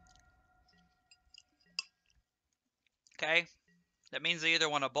 Okay, that means they either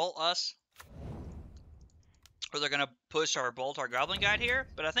want to bolt us or they're going to push or bolt our Goblin Guide here,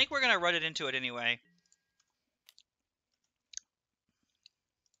 but I think we're going to run it into it anyway.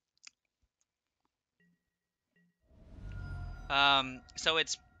 So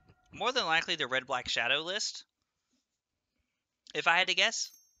it's more than likely the red-black shadow list, if I had to guess.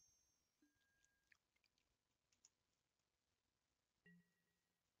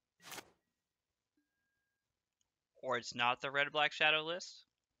 Or it's not the red-black shadow list.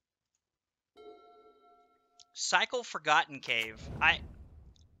 Cycle Forgotten Cave.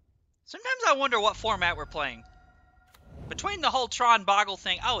 Sometimes I wonder what format we're playing. Between the whole Tron Boggle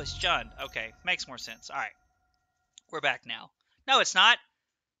thing... Oh, it's Jund. Okay, makes more sense. All right. We're back now. No, it's not.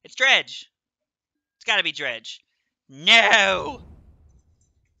 It's Dredge. It's got to be Dredge. No!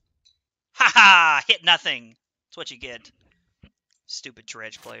 Haha! Hit nothing. That's what you get. Stupid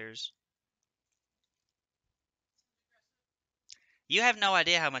Dredge players. You have no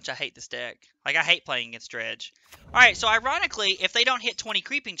idea how much I hate this deck. Like, I hate playing against Dredge. Alright, so ironically, if they don't hit 20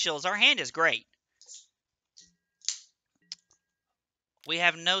 Creeping Chills, our hand is great. We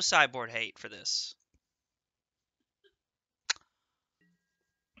have no sideboard hate for this.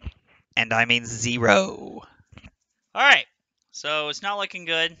 And I mean 0. Alright, so it's not looking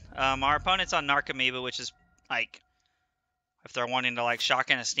good. Our opponent's on Narcomoeba, which is, like, if they're wanting to, like,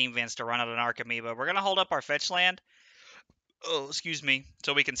 shock in a Steam Vents to run out of Narcomoeba. We're going to hold up our fetch land. Oh, excuse me.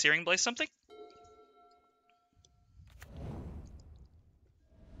 So we can Searing Blaze something?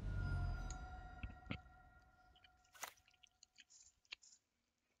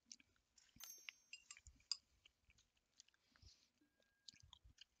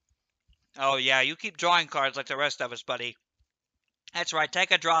 Oh, yeah, you keep drawing cards like the rest of us, buddy. That's right,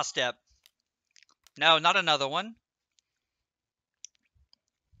 take a draw step. No, not another one.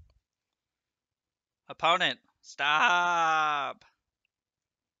 Opponent, stop.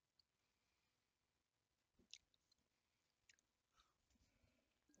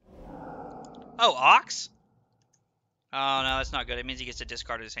 Oh, Ox? Oh, no, that's not good. It means he gets to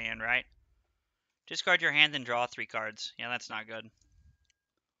discard his hand, right? Discard your hand and draw 3 cards. Yeah, that's not good.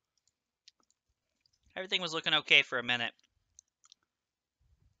 Everything was looking okay for a minute.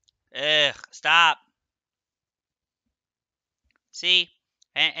 Ugh, stop. See?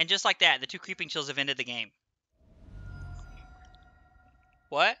 And just like that, the 2 Creeping Chills have ended the game.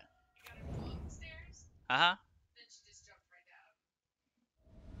 What? Uh-huh.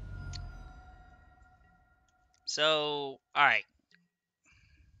 So, alright.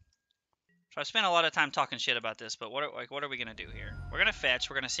 So I spent a lot of time talking shit about this, but what are we going to do here? We're going to fetch.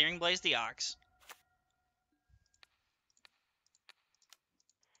 We're going to Searing Blaze the Ox.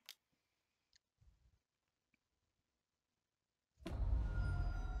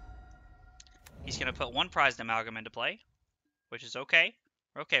 He's going to put 1 Prized Amalgam into play, which is okay.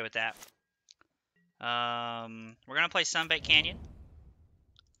 We're okay with that. We're going to play Sunbait Canyon.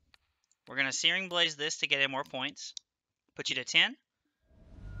 We're going to Searing Blaze this to get in more points. Put you to 10.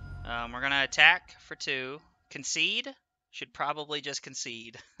 We're going to attack for 2. Concede. Should probably just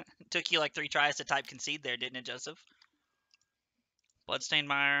concede. Took you like 3 tries to type concede there, didn't it, Joseph? Bloodstained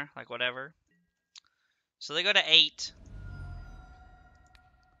Mire, like whatever. So they go to 8.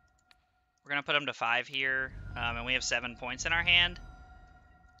 We're going to put them to 5 here. And we have 7 points in our hand.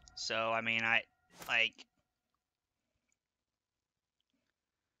 So, I mean,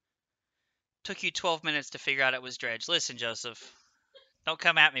 took you 12 minutes to figure out it was Dredge. Listen, Joseph. Don't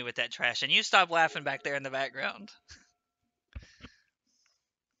come at me with that trash. And you stop laughing back there in the background.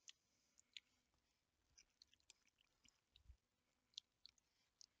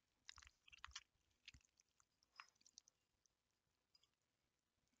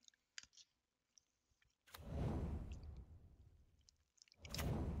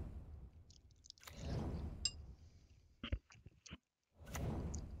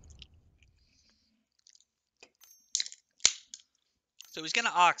 So he's going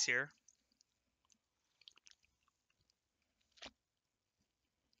to Ox here.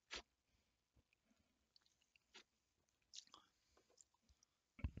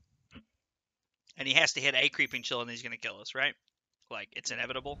 And he has to hit a Creeping Chill and he's going to kill us, right? Like, it's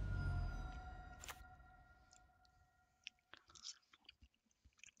inevitable.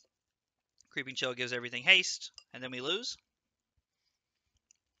 Creeping Chill gives everything haste, and then we lose.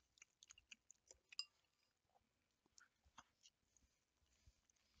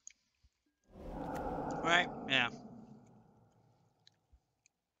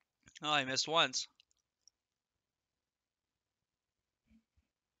 Oh, I missed once.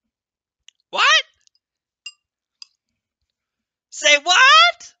 What? Say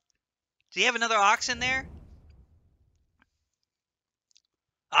what? Do you have another ox in there?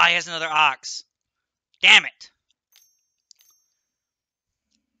 Ah, he has another ox. Damn it.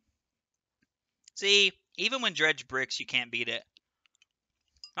 See, even when dredge bricks, you can't beat it.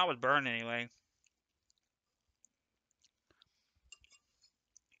 Not with burn, anyway.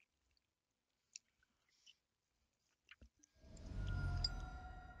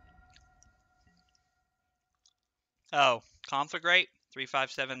 Oh, conflict rate?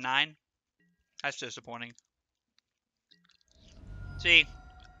 3579. That's disappointing. See,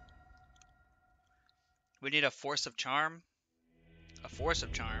 we need a force of charm. A force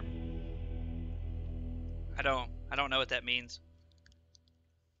of charm. I don't know what that means.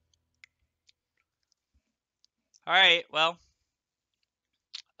 All right, well,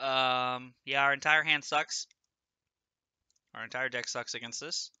 yeah, our entire hand sucks. Our entire deck sucks against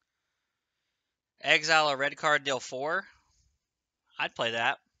this. Exile a red card, deal 4. I'd play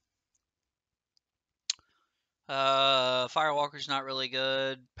that. Firewalker's not really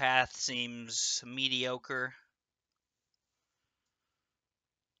good. Path seems mediocre.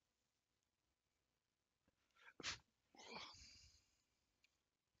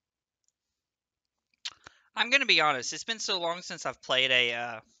 I'm gonna be honest. It's been so long since I've played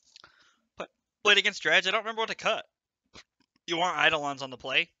played against Dredge. I don't remember what to cut. You want Eidolons on the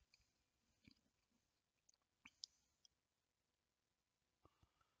play?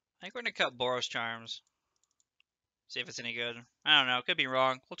 I think we're gonna cut Boros Charms. See if it's any good. I don't know. Could be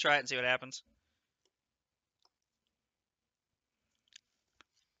wrong. We'll try it and see what happens.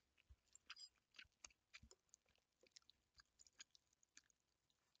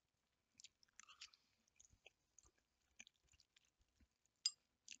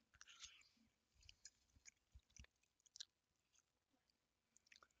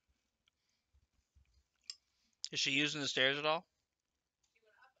 Is she using the stairs at all?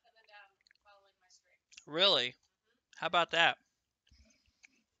 Really? How about that?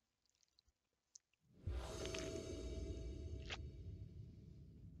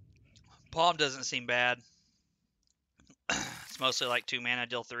 Palm doesn't seem bad. It's mostly like 2 mana,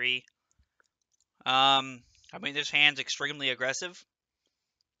 deal 3. I mean, this hand's extremely aggressive.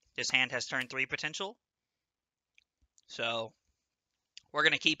 This hand has turn 3 potential. So, we're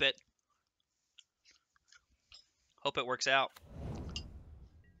going to keep it. Hope it works out.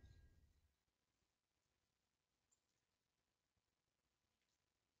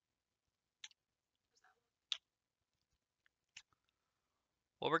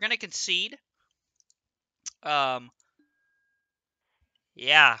 Well, we're going to concede. Yeah.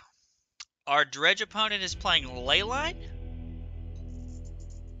 Our dredge opponent is playing Leyline.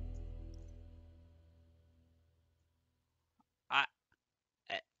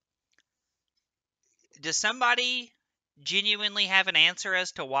 Does somebody genuinely have an answer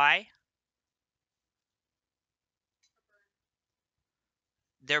as to why?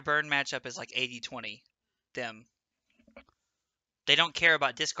 Their burn matchup is like 80-20. Them. They don't care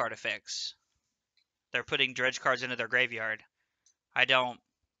about discard effects. They're putting dredge cards into their graveyard. I don't.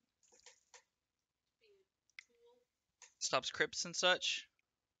 Stops crypts and such.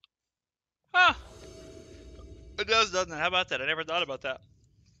 Huh. It does, doesn't it? How about that? I never thought about that.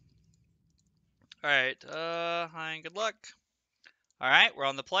 Alright, hi and good luck. Alright, we're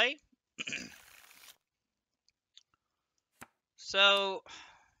on the play. So,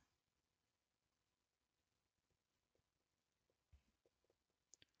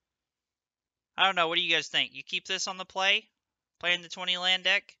 I don't know. What do you guys think? You keep this on the play? Playing the 20 land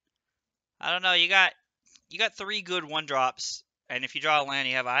deck? I don't know. You got 3 good 1-drops. And if you draw a land,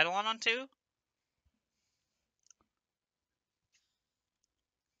 you have Eidolon on 2?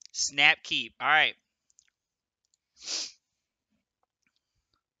 Snap keep. Alright.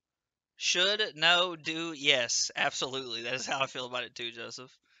 Should, no, do, yes. Absolutely. That is how I feel about it too,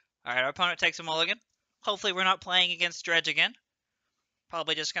 Joseph. Alright, our opponent takes a mulligan. Hopefully we're not playing against Dredge again.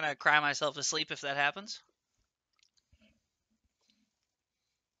 Probably just going to cry myself to sleep if that happens.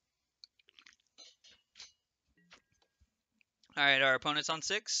 Alright, our opponent's on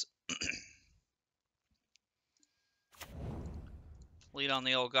 6. Lead on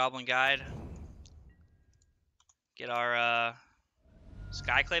the old Goblin Guide. Get our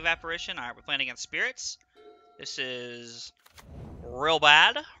Skyclave Apparition. Alright, we're playing against Spirits. This is real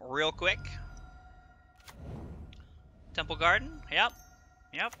bad, real quick. Temple Garden. Yep.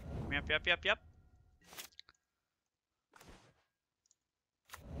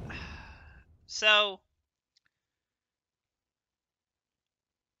 So,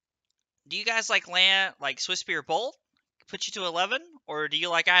 Do you guys like land like Swiss Spear Bolt? Put you to 11, or do you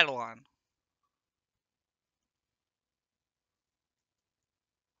like Eidolon?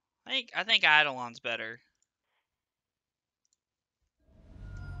 I think Eidolon's better.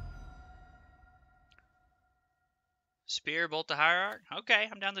 Spear Bolt the Hierarch? Okay,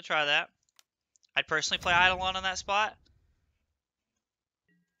 I'm down to try that. I'd personally play Eidolon on that spot.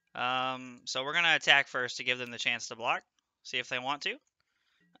 So we're gonna attack first to give them the chance to block. See if they want to.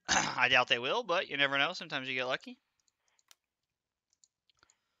 I doubt they will, but you never know. Sometimes you get lucky.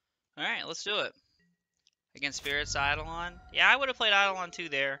 Alright, let's do it. Against Spirits Eidolon. Yeah, I would have played Eidolon too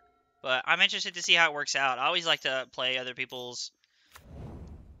there. But I'm interested to see how it works out. I always like to play other people's...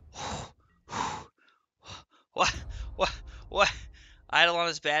 What? What? What? Eidolon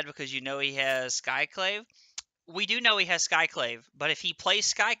is bad because you know he has Skyclave? We do know he has Skyclave, but if he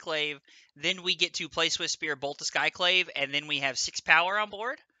plays Skyclave, then we get to play Swiss Spear, bolt the Skyclave, and then we have 6 power on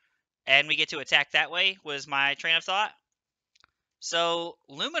board, and we get to attack that way, was my train of thought. So,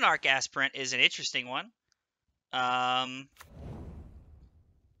 Luminarch Aspirant is an interesting one. I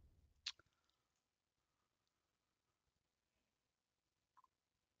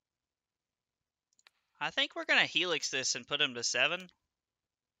think we're going to Helix this and put him to 7.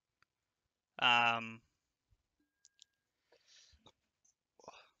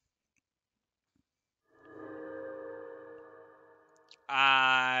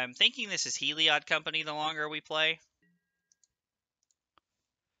 I'm thinking this is Heliod Company the longer we play.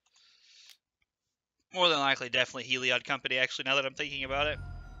 More than likely, definitely Heliod Company, actually, now that I'm thinking about it.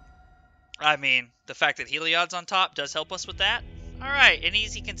 I mean, the fact that Heliod's on top does help us with that. Alright, an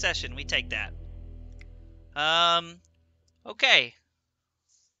easy concession. We take that. Okay.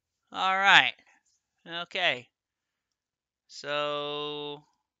 Alright. Okay. So,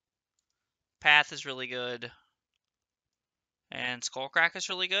 Path is really good. And Skullcrack is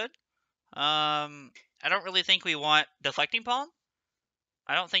really good. I don't really think we want Deflecting Palm.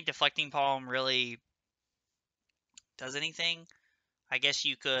 I don't think Deflecting Palm really does anything. I guess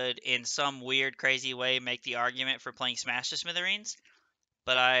you could, in some weird, crazy way, make the argument for playing Smash to Smithereens.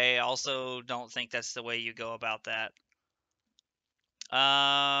 But I also don't think that's the way you go about that.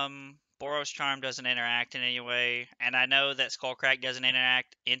 Boros Charm doesn't interact in any way, and I know that Skullcrack doesn't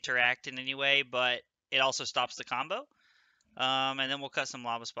interact in any way, but it also stops the combo. And then we'll cut some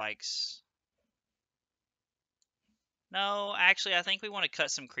Lava Spikes. No, actually, I think we want to cut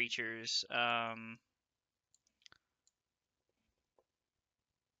some creatures.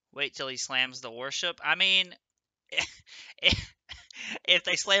 Wait till he slams the Worship. I mean, if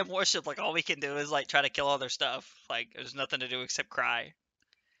they slam Worship, like, all we can do is, like, try to kill all their stuff. Like, there's nothing to do except cry.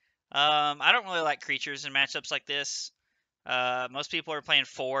 I don't really like creatures in matchups like this. Most people are playing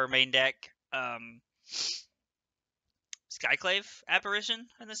 4 main deck Skyclave Apparition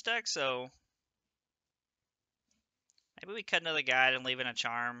in this deck, so maybe we cut another guide and leave in a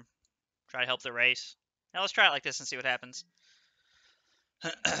charm. Try to help the race. Now let's try it like this and see what happens.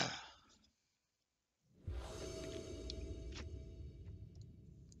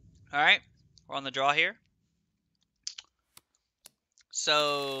 Alright, we're on the draw here.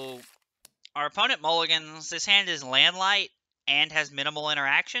 So, our opponent mulligans. This hand is Landlight and has minimal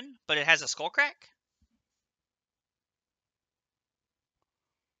interaction, but it has a Skullcrack.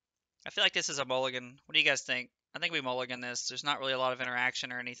 I feel like this is a mulligan. What do you guys think? I think we mulligan this. There's not really a lot of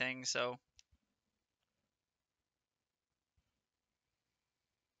interaction or anything, so...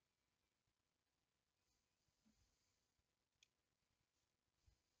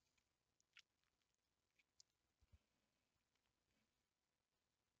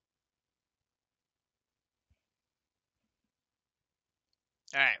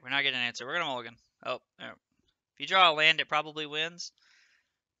 Alright, we're not getting an answer. We're going to mulligan. Oh, if you draw a land, it probably wins.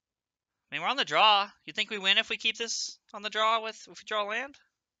 I mean, we're on the draw. You think we win if we keep this on the draw if we draw a land?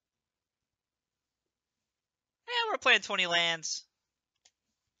 Yeah, we're playing 20 lands.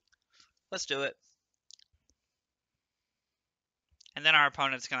 Let's do it. And then our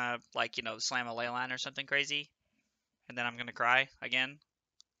opponent's going to, like, you know, slam a Leyline or something crazy. And then I'm going to cry again.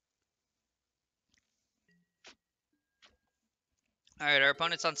 Alright, our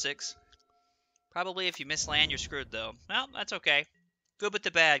opponent's on 6. Probably if you miss land, you're screwed, though. Well, that's okay. Good with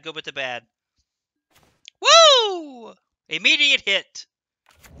the bad, good with the bad. Woo! Immediate hit.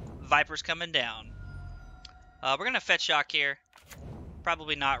 Viper's coming down. We're going to fetch Shock here.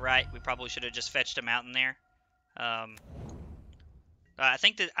 Probably not right. We probably should have just fetched a mountain there. I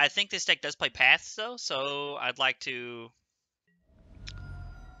think this deck does play Paths, though, so I'd like to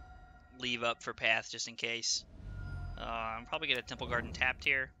leave up for Path just in case. I'm probably going to Temple Garden tapped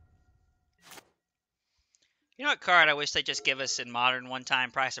here. You know what card I wish they just give us in Modern one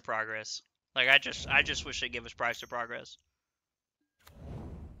time? Price of Progress. Like I just wish they'd give us Price of Progress.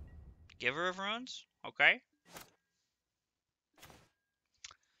 Giver of Runes? Okay.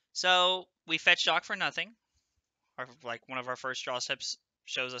 So we fetch Dock for nothing. Like one of our first draw steps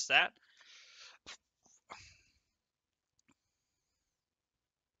shows us that.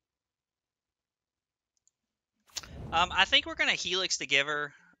 I think we're gonna Helix the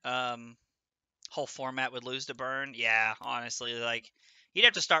Giver. Whole format would lose to burn. Yeah, honestly, like you'd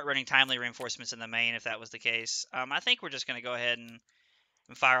have to start running timely reinforcements in the main if that was the case. I think we're just gonna go ahead and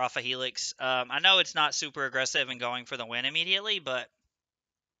fire off a Helix. I know it's not super aggressive and going for the win immediately, but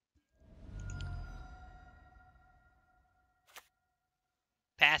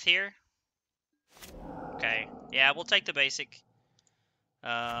path here. Okay, yeah, we'll take the basic.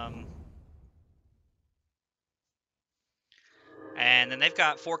 And then they've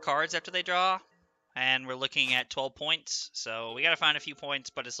got 4 cards after they draw, and we're looking at 12 points. So we got to find a few points,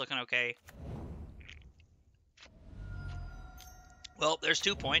 but it's looking okay. Well, there's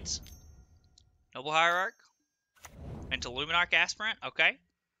 2 points. Noble Hierarch into Luminarch Aspirant. Okay.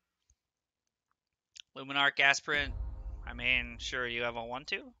 Luminarch Aspirant. I mean, sure, you have a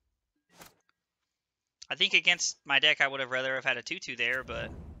 1-2. I think against my deck, I would have rather have had a 2-2 there, but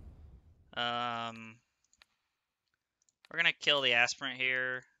we're gonna kill the Aspirant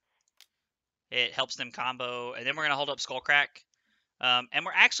here. It helps them combo, and then we're gonna hold up Skullcrack. And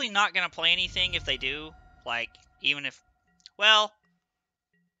we're actually not gonna play anything if they do. Like, even if, well,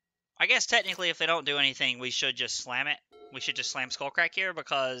 I guess technically if they don't do anything, we should just slam it. We should just slam Skullcrack here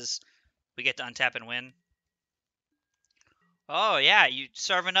because we get to untap and win. Oh, yeah, you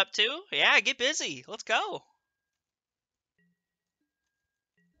serving up too? Yeah, get busy. Let's go.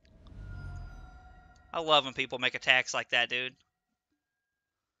 I love when people make attacks like that, dude.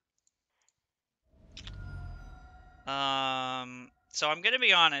 So I'm going to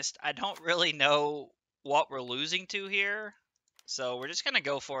be honest. I don't really know what we're losing to here. So we're just going to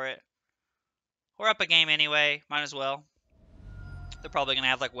go for it. We're up a game anyway. Might as well. They're probably going to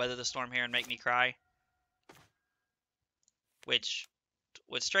have, like, Weather the Storm here and make me cry. Which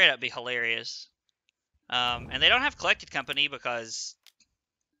would straight up be hilarious. And they don't have Collected Company because,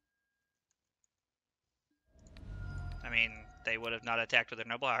 I mean, they would have not attacked with their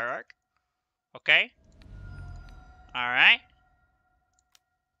Noble Hierarch. Okay. Alright.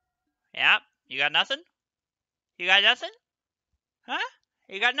 Yep. You got nothing? You got nothing? Huh?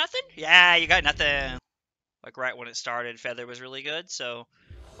 You got nothing? Yeah, you got nothing. Like, right when it started, Feather was really good, so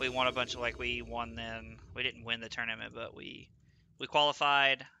we won a bunch of, like, we won then. We didn't win the tournament, but we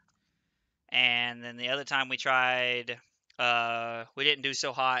qualified. And then the other time we tried, we didn't do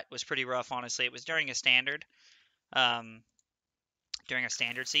so hot. It was pretty rough, honestly. It was during a standard. During a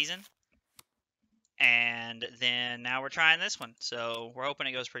standard season. And then now we're trying this one. So we're hoping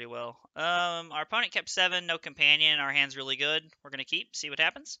it goes pretty well. Our opponent kept 7, no companion. Our hand's really good. We're going to keep, see what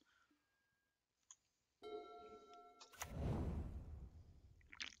happens.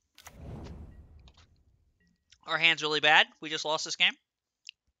 Our hand's really bad. We just lost this game.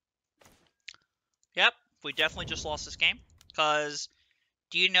 Yep, we definitely just lost this game. Because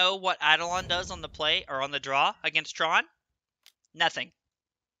do you know what Eidolon does on the play or on the draw against Tron? Nothing.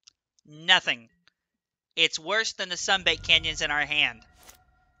 Nothing. It's worse than the Sunbait Canyons in our hand.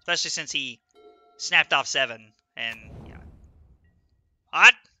 Especially since he snapped off 7. And, yeah.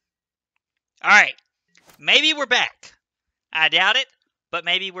 Hot? Alright. Maybe we're back. I doubt it, but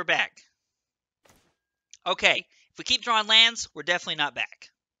maybe we're back. Okay. If we keep drawing lands, we're definitely not back.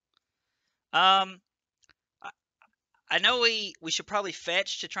 I know we should probably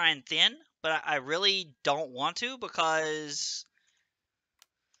fetch to try and thin, but I really don't want to because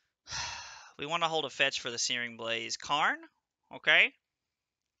we want to hold a fetch for the Searing Blaze. Karn? Okay.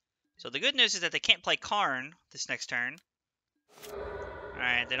 So the good news is that they can't play Karn this next turn.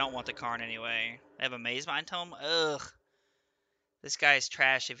 Alright, they don't want the Karn anyway. They have a Maze Mind Tome? Ugh. This guy's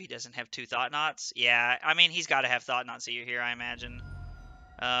trash if he doesn't have 2 Thought Knots. Yeah, I mean, he's got to have Thought Knot Seer here, I imagine.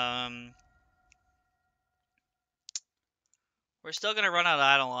 We're still going to run out of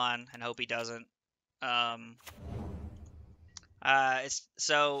Eidolon and hope he doesn't.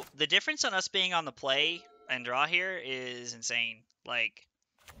 So the difference on us being on the play and draw here is insane. Like,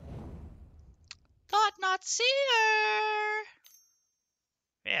 Thought Knot Seer!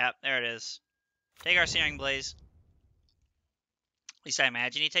 Yeah, there it is. Take our Searing Blaze. At least I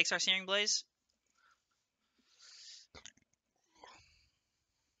imagine he takes our Searing Blaze.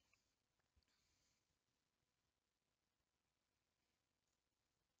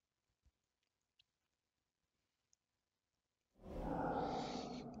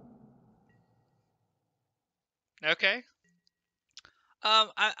 Okay. I'm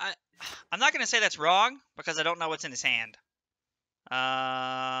not gonna say that's wrong because I don't know what's in his hand.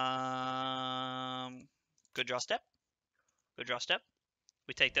 Good draw step. Good draw step.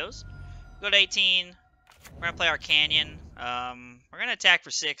 We take those. Go to 18. We're gonna play our canyon. We're gonna attack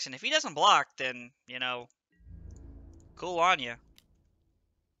for 6, and if he doesn't block, then you know, cool on you.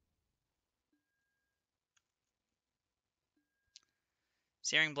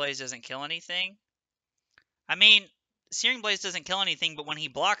 Searing Blaze doesn't kill anything. I mean, Searing Blaze doesn't kill anything, but when he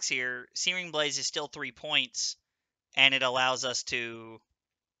blocks here, Searing Blaze is still 3 points, and it allows us to.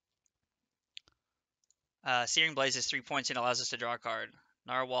 Searing Blaze is 3 points and allows us to draw a card.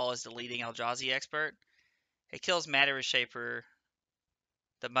 Narwhal is the leading Eldrazi expert. It kills Matter Shaper,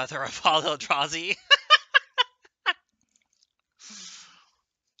 the mother of all Eldrazi.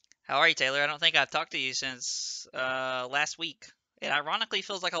 How are you, Taylor? I don't think I've talked to you since last week. It ironically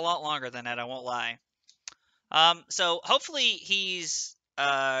feels like a lot longer than that, I won't lie. So hopefully he's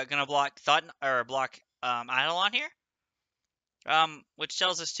gonna block Thought or block Eidolon here. Which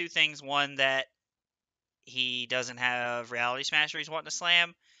tells us 2 things. One, that he doesn't have Reality Smasher he's wanting to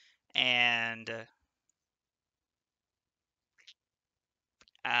slam, and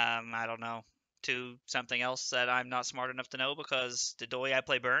I don't know. 2, something else that I'm not smart enough to know because the way I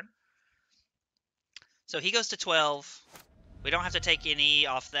play Burn. So he goes to 12. We don't have to take any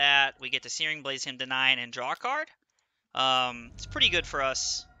off that. We get to Searing Blaze him to 9 and draw a card. It's pretty good for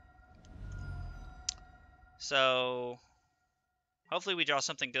us. So hopefully we draw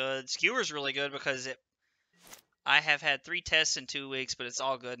something good. Skewer's really good because I have had 3 tests in 2 weeks, but it's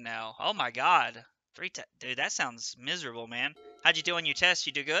all good now. Oh my god. 3 dude, that sounds miserable, man. How'd you do on your test?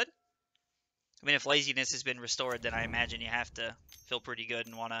 You do good? I mean, if laziness has been restored, then I imagine you have to feel pretty good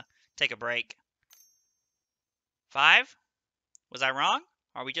and want to take a break. 5? Was I wrong?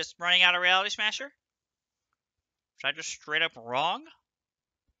 Are we just running out of Reality Smasher? Should I just straight up wrong?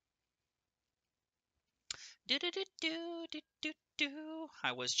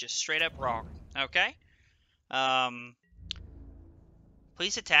 I was just straight up wrong. Okay.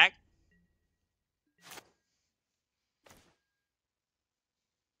 Please attack.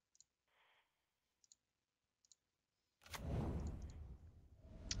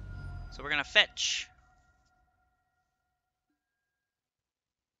 So we're gonna fetch.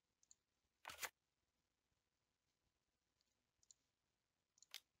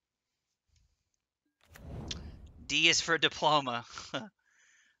 D is for diploma.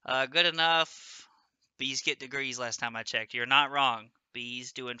 Good enough. Bees get degrees last time I checked. You're not wrong.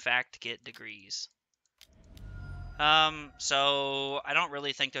 Bees do in fact get degrees. So I don't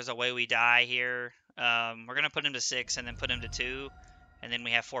really think there's a way we die here. We're gonna put him to 6 and then put him to 2, and then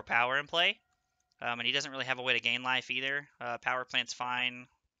we have 4 power in play. And he doesn't really have a way to gain life either. Power plant's fine.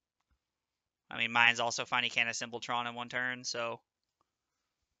 I mean, mine's also fine. He can't assemble Tron in 1 turn, so.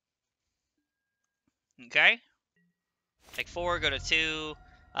 Okay. Take 4, go to 2.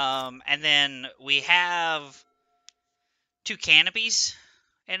 And then we have 2 canopies,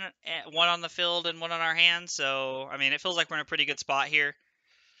 and 1 on the field and 1 on our hands. So, I mean, it feels like we're in a pretty good spot here.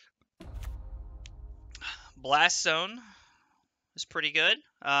 Blast Zone is pretty good.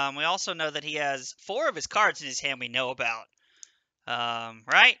 We also know that he has 4 of his cards in his hand we know about.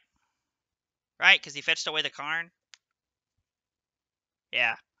 Right? Right? Because he fetched away the Karn.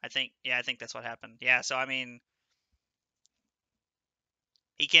 Yeah, I think that's what happened. Yeah, so I mean,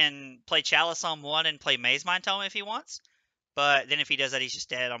 he can play Chalice on 1 and play Maze Mind Tome if he wants. But then if he does that, he's just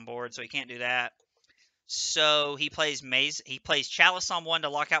dead on board, so he can't do that. So he plays Chalice on 1 to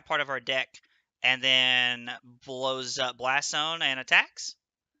lock out part of our deck, and then blows up Blast Zone and attacks.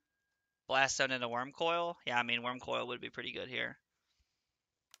 Blast Zone into Worm Coil. Yeah, I mean, Worm Coil would be pretty good here.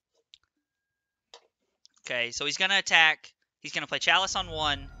 Okay, so he's going to attack. He's going to play Chalice on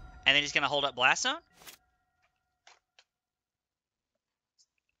 1, and then he's going to hold up Blast Zone.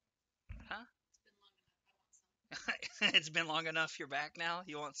 Huh? It's been long enough. You're back now?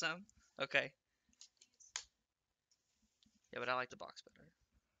 You want some? Okay. Yeah, but I like the box better.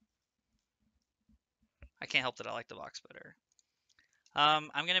 I can't help that I like the box better.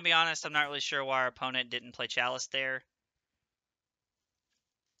 I'm going to be honest. I'm not really sure why our opponent didn't play Chalice there.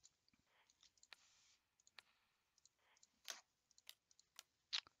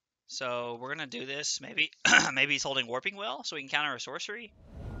 So we're going to do this. Maybe maybe he's holding Warping Well so we can counter a sorcery.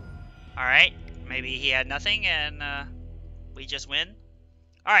 All right. Maybe he had nothing and we just win.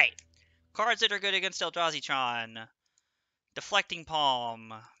 All right. Cards that are good against Eldrazi Tron. Deflecting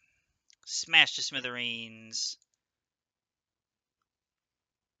Palm. Smash to Smithereens.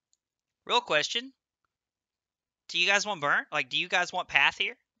 Real question. Do you guys want Burn? Like, do you guys want Path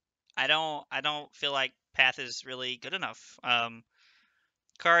here? I don't feel like Path is really good enough.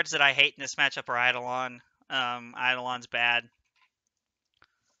 Cards that I hate in this matchup are Eidolon. Eidolon's bad.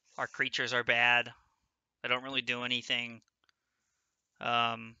 Our creatures are bad. They don't really do anything.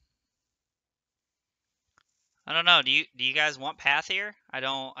 I don't know. Do you guys want Path here? I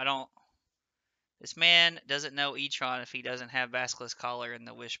don't. This man doesn't know Etron if he doesn't have Basilisk Collar in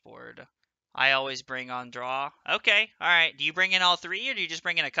the Wishboard. I always bring on draw. Okay, alright. Do you bring in all three, or do you just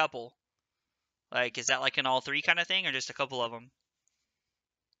bring in a couple? Like, is that like an all three kind of thing, or just a couple of them?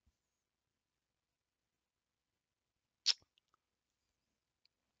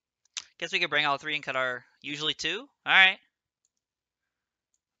 Guess we could bring all three and cut our usually two. Alright.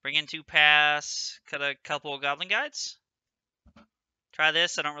 Bring in 2 pass, cut a couple of Goblin Guides. Try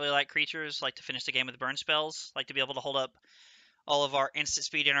this. I don't really like creatures. Like to finish the game with burn spells. Like to be able to hold up all of our instant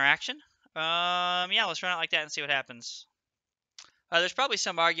speed interaction. Yeah, let's run it like that and see what happens. There's probably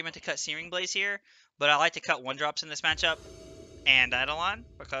some argument to cut Searing Blaze here, but I like to cut 1-drops in this matchup and Eidolon,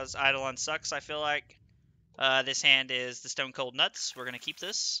 because Eidolon sucks, I feel like. This hand is the Stone Cold Nuts. We're going to keep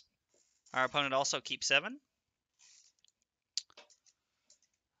this. Our opponent also keeps 7.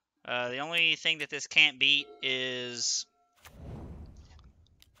 The only thing that this can't beat is...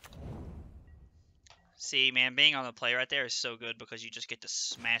 See, man, being on the play right there is so good because you just get to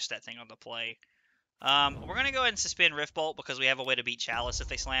smash that thing on the play. We're going to go ahead and suspend Rift Bolt because we have a way to beat Chalice if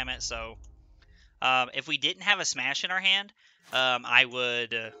they slam it. So if we didn't have a smash in our hand, I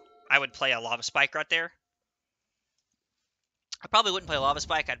would play a Lava Spike right there. I probably wouldn't play Lava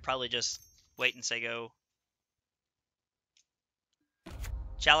Spike. I'd probably just wait and say go.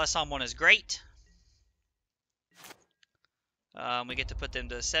 Chalice on 1 is great. We get to put them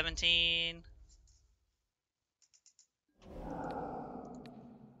to 17.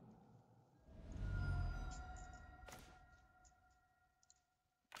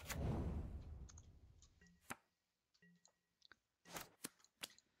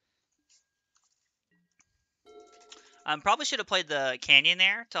 Probably should have played the Canyon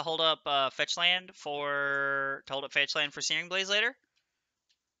there to hold up fetch land for Searing Blaze later.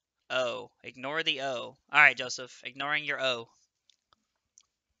 O. Ignore the O. Alright, Joseph. Ignoring your O.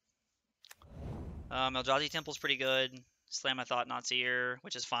 Eldrazi Temple's pretty good. Slam my Thought Knot's here,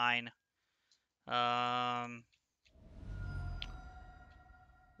 which is fine.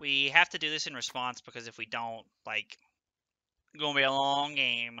 We have to do this in response because if we don't, like, it's gonna be a long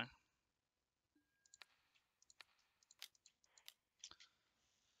game.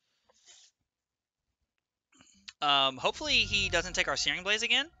 Hopefully he doesn't take our Searing Blaze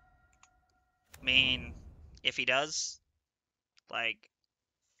again. I mean, if he does, like,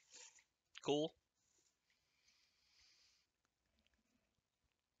 cool.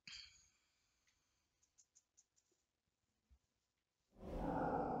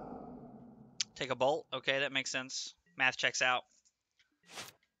 Take a bolt. Okay, that makes sense. Math checks out.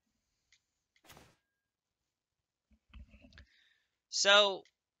 So,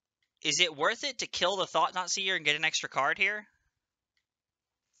 is it worth it to kill the Thought Knot Seer and get an extra card here?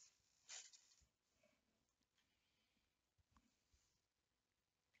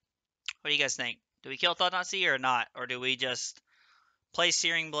 What do you guys think? Do we kill Thought Knot Seer or not? Or do we just play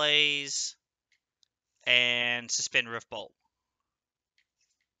Searing Blaze and suspend Rift Bolt?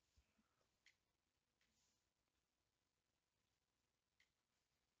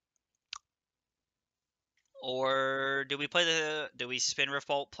 Or do we suspend Rift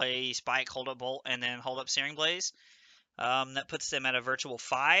Bolt, play Spike, hold up Bolt, and then hold up Searing Blaze? That puts them at a virtual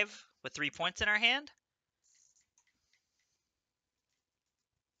 5 with 3 points in our hand.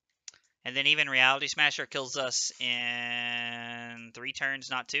 And then even Reality Smasher kills us in 3 turns,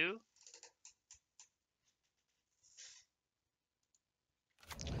 not 2.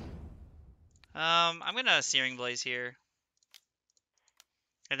 I'm going to Searing Blaze here.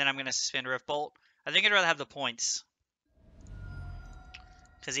 And then I'm going to suspend Rift Bolt. I think I'd rather have the points.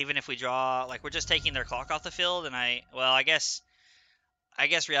 Because even if we draw, like, we're just taking their clock off the field, and I guess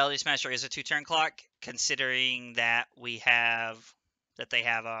Reality Smasher is a 2-turn clock, considering that we have the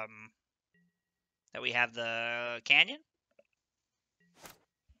Canyon.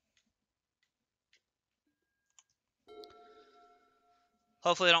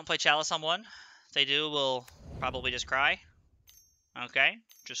 Hopefully they don't play Chalice on 1. If they do, we'll probably just cry. Okay,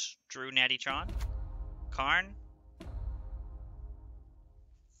 just drew Natty-tron. Karn.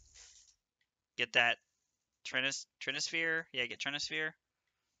 Get that Trinisphere. Yeah, get Trinisphere.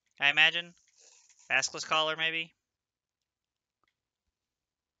 I imagine. Basilisk Collar, maybe.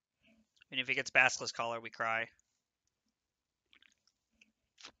 And if he gets Basilisk Collar, we cry.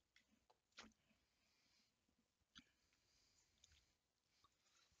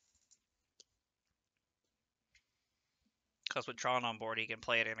 Because with Tron on board, he can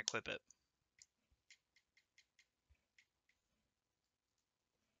play it and equip it.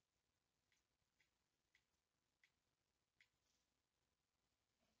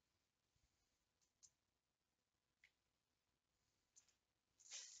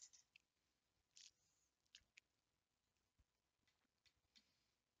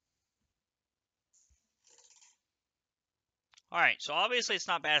 Alright, so obviously it's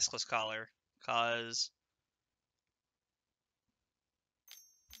not Basilisk Collar, because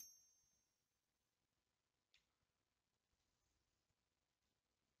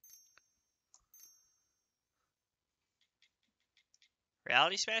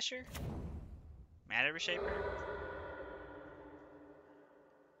Reality Smasher? Matter Reshaper?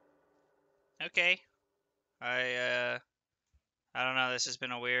 Okay. I don't know, this has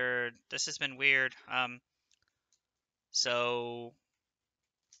been weird. So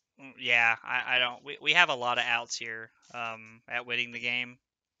yeah, I don't we have a lot of outs here at winning the game.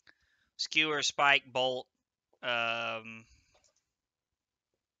 Skewer, Spike, Bolt, yeah,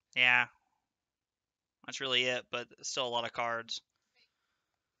 that's really it, but still a lot of cards.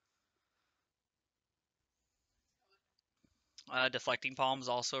 Deflecting Palm is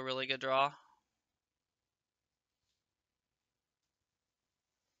also a really good draw.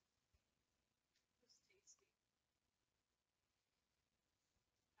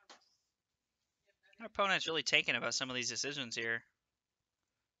 Our opponent's really taking about some of these decisions here.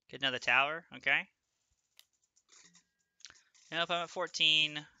 Get another tower, okay. Nope, I'm at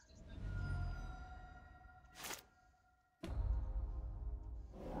 14.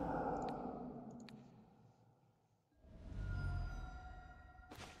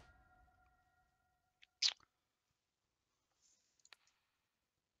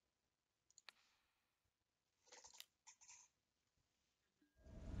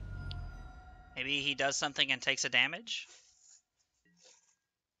 Maybe he does something and takes a damage.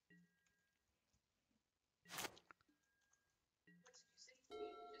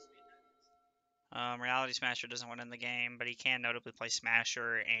 Reality Smasher doesn't win in the game, but he can notably play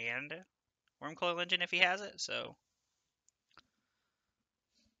Smasher and Wormcoil Engine if he has it, so.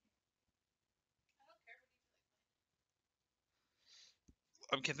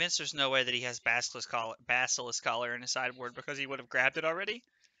 I'm convinced there's no way that he has Basilisk Collar in his sideboard because he would have grabbed it already.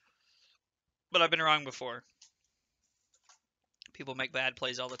 But I've been wrong before. People make bad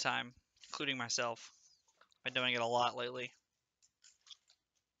plays all the time, including myself. Been doing it a lot lately.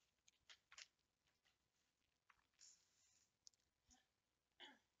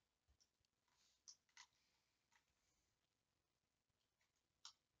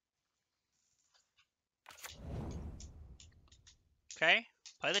 Okay,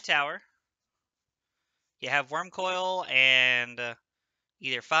 play the tower. You have Wormcoil and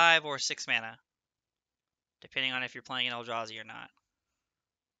either 5 or 6 mana, depending on if you're playing an Eldrazi or not.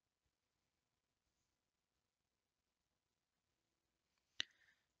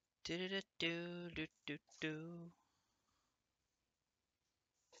 Do do do do do do.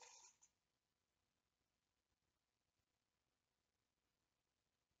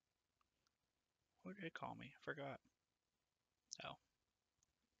 What did it call me? I forgot. Oh.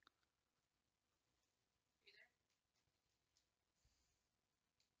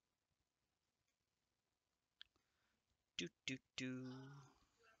 Do do do.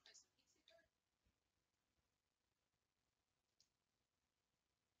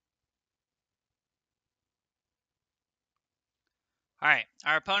 Alright,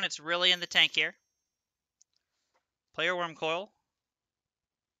 our opponent's really in the tank here. Player Wormcoil.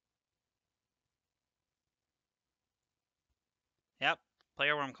 Yep,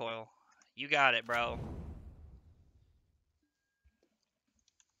 player Wormcoil. You got it, bro.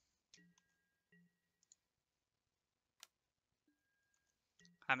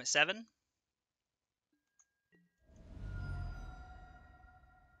 I'm at 7.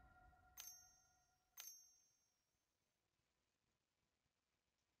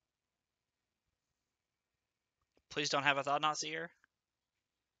 Please don't have a Thought-Knot Seer.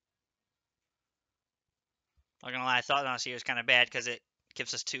 Not gonna lie, I thought Thought-Knot Seer is kind of bad because it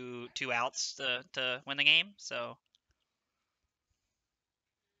gives us two outs to win the game, so.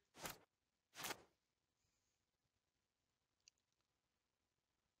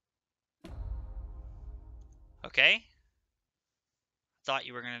 Okay. Thought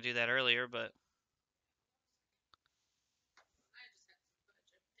you were gonna do that earlier, but.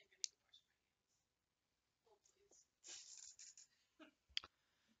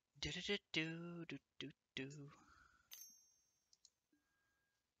 Do do do do do do do.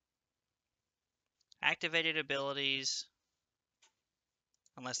 Activated abilities,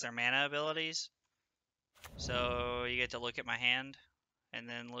 unless they're mana abilities. So you get to look at my hand and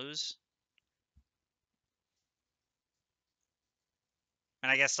then lose.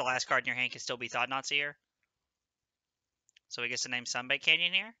 And I guess the last card in your hand can still be Thought Knot Seer. So he gets to name Sunbait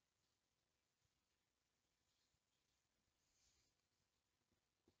Canyon here.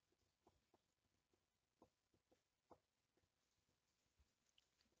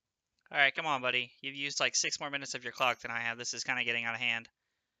 Alright, come on, buddy. You've used like 6 more minutes of your clock than I have. This is kind of getting out of hand.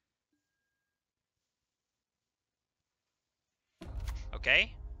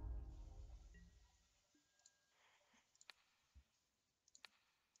 Okay.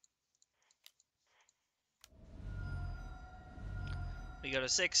 We go to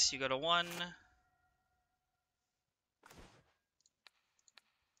 6, you go to 1.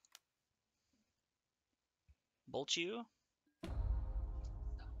 Bolt you.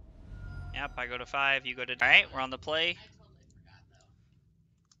 Yep, I go to 5, you go to... Alright, we're on the play.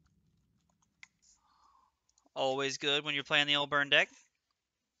 Always good when you're playing the old burn deck.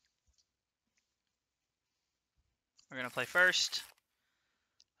 We're going to play first.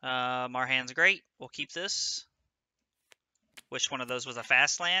 Our hand's great. We'll keep this. Wish one of those was a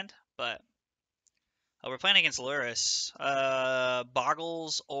fast land, but... Oh, we're playing against Luris.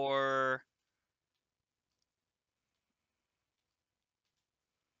 Boggles or...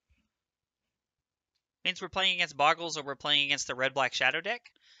 Means we're playing against Boggles or we're playing against the Red-Black Shadow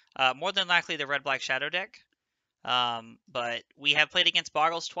deck. More than likely the Red-Black Shadow deck. But we have played against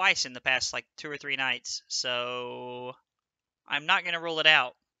Boggles twice in the past, like, 2 or 3 nights. So... I'm not going to rule it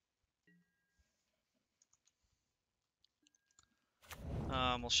out.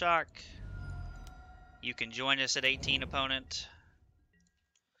 We'll shock. You can join us at 18, opponent.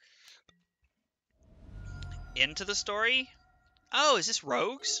 Into the story? Oh, is this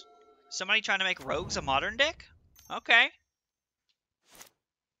Rogues? Somebody trying to make Rogues a modern deck? Okay.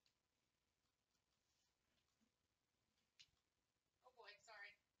 Oh boy,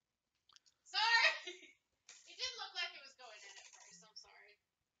 sorry. Sorry! It didn't look like it was going in at first, I'm sorry.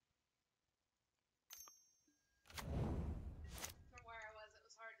 From where I was, it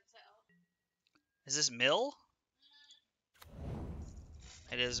was hard to tell. Is this Mill?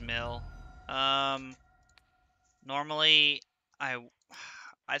 It is Mill. Normally, I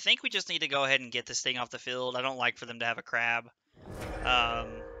think we just need to go ahead and get this thing off the field. I don't like for them to have a crab.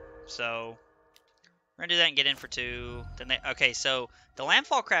 So we're gonna do that and get in for 2. Then okay, so the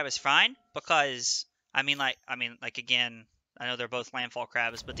landfall crab is fine because I mean like again, I know they're both landfall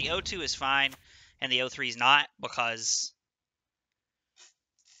crabs, but the O2 is fine and the O3 is not because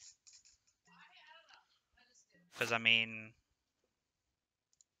I mean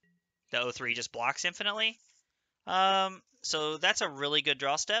the O3 just blocks infinitely. So that's a really good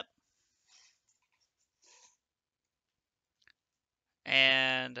draw step.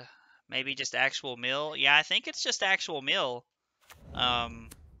 And maybe just actual mill. Yeah, I think it's just actual mill.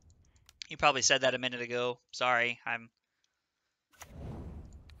 You probably said that a minute ago. Sorry,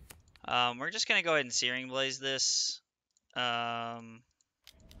 we're just gonna go ahead and Searing Blaze this.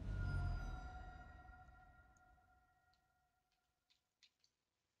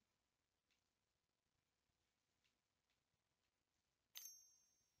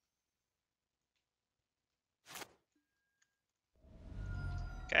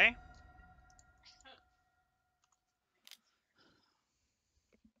 Okay.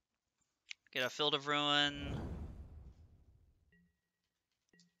 Get a Field of Ruin.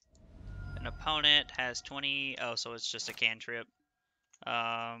 An opponent has 20. Oh, so it's just a cantrip. They're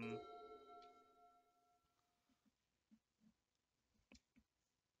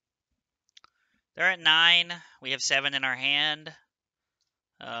at 9. We have 7 in our hand.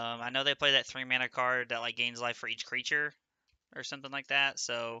 I know they play that 3 mana card that like gains life for each creature or something like that.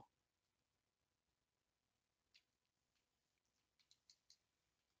 So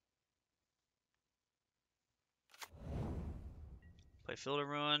play Field of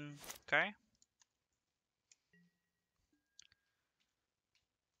Ruin. Okay.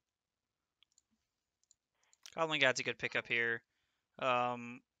 Goblin God's a good pickup here.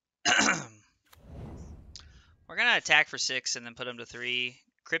 We're gonna attack for 6 and then put him to 3.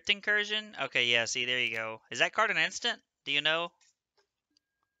 Crypt Incursion? Okay, yeah, see, there you go. Is that card an instant? Do you know?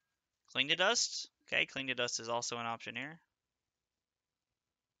 Cling to Dust? Okay, Cling to Dust is also an option here.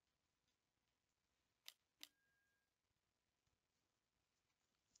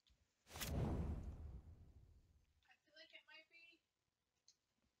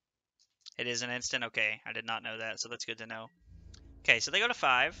 It is an instant? Okay, I did not know that, so that's good to know. Okay, so they go to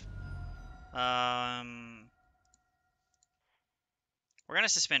 5. We're going to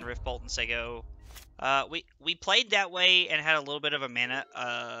suspend Rift Bolt and say go. We played that way and had a little bit of a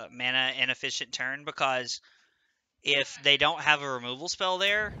mana inefficient turn because if they don't have a removal spell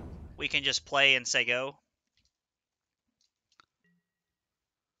there, we can just play and say go.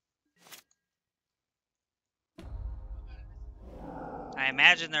 I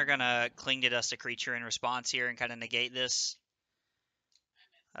imagine they're gonna cling to Dust a Creature in response here and kind of negate this.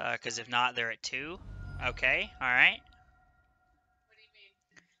 Because if not, they're at 2. Okay, alright. What do you mean?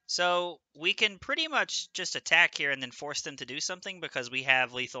 So we can pretty much just attack here and then force them to do something because we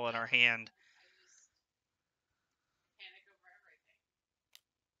have lethal in our hand. I just panic over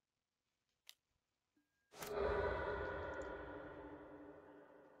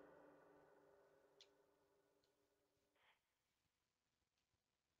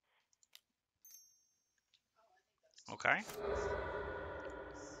everything. Okay.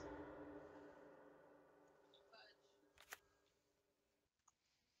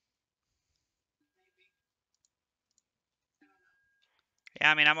 Yeah,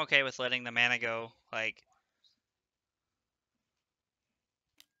 I mean, I'm okay with letting the mana go. Like,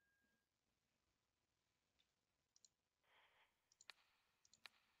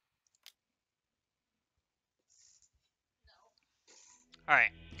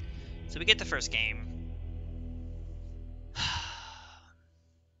 alright. So we get the first game.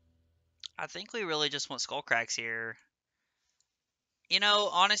 I think we really just want Skullcracks here. You know,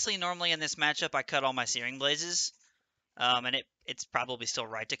 honestly, normally in this matchup, I cut all my Searing Blazes. And it's probably still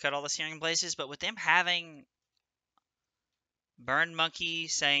right to cut all the Searing Blazes, but with them having Burn Monkey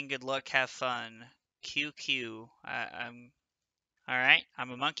saying good luck, have fun, QQ, I'm... Alright,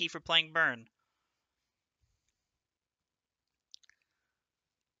 I'm a monkey for playing Burn.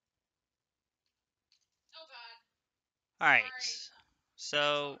 Oh god. Alright, Sorry. so... I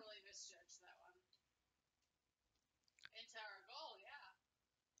totally misjudged that one. Into our goal,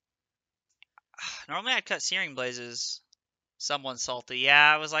 yeah. Normally I'd cut Searing Blazes. Someone's salty.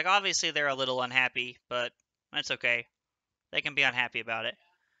 Yeah, I was like, obviously they're a little unhappy, but that's okay. They can be unhappy about it.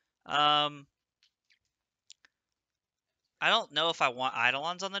 I don't know if I want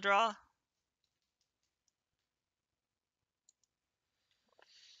Eidolons on the draw.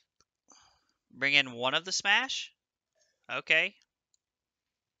 Bring in one of the smash. Okay.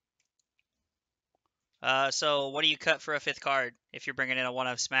 So what do you cut for a 5th card if you're bringing in a one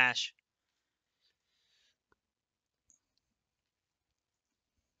of smash?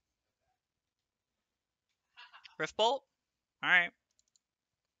 Rift Bolt? Alright.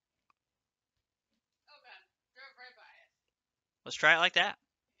 Oh god. Drove right by it. Let's try it like that.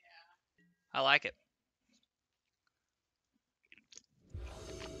 Yeah. I like it. I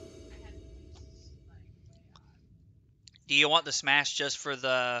had Do you want the smash just for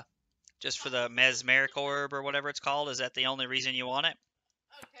the mesmeric orb or whatever it's called? Is that the only reason you want it?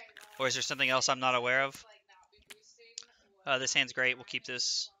 okay, no. Or is there something else I'm not aware of? Like not be boosting. This hand's great. We'll keep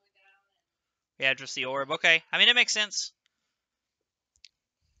this. Yeah, just the orb. Okay. I mean, it makes sense.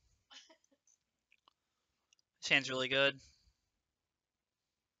 This hand's really good.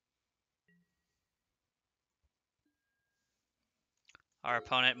 Our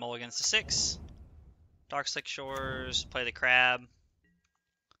opponent mulligans to 6. Darkslick Shores, play the crab.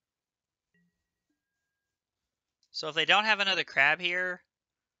 So if they don't have another crab here,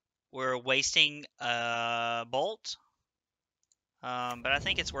 we're wasting a bolt. But I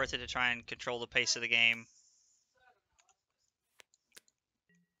think it's worth it to try and control the pace of the game.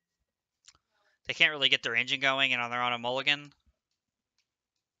 They can't really get their engine going, and they're on a mulligan.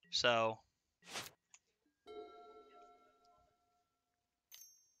 So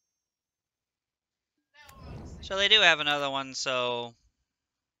they do have another one, so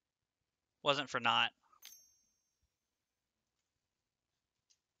wasn't for naught.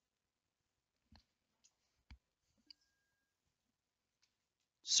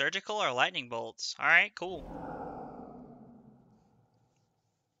 Surgical or lightning bolts? All right, cool.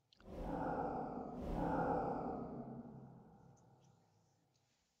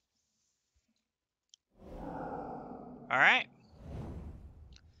 All right.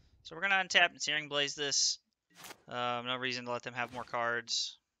 So we're gonna untap and Searing Blaze this. No reason to let them have more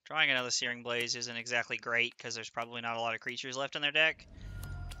cards. Drawing another Searing Blaze isn't exactly great because there's probably not a lot of creatures left in their deck.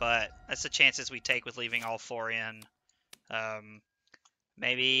 But that's the chances we take with leaving all 4 in.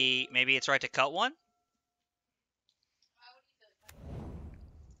 Maybe it's right to cut one.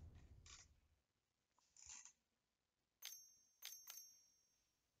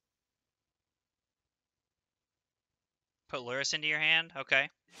 Put Luris into your hand. Okay.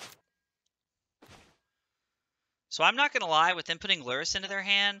 So I'm not gonna lie, with them putting Luris into their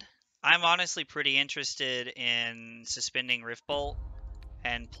hand, I'm honestly pretty interested in suspending Rift Bolt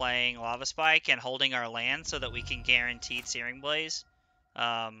and playing Lava Spike and holding our land so that we can guaranteed Searing Blaze.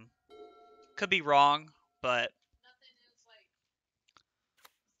 Could be wrong, but Nothing is like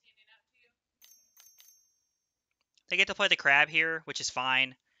standing out to you. they get to play the crab here, which is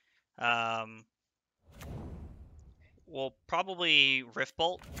fine. We'll probably Rift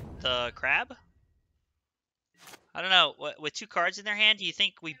Bolt the crab. I don't know. With 2 cards in their hand, do you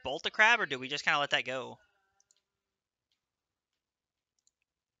think we bolt the crab or do we just kind of let that go?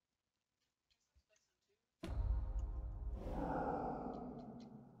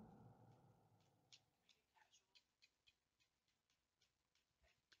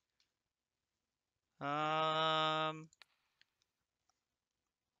 I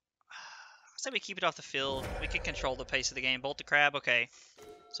say we keep it off the field. We can control the pace of the game. Bolt the crab, okay.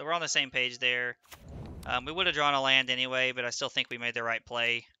 So we're on the same page there. We would have drawn a land anyway, but I still think we made the right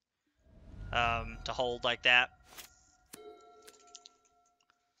play to hold like that.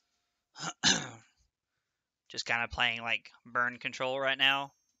 Just kind of playing like burn control right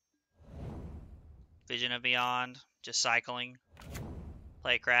now. Vision of Beyond, just cycling.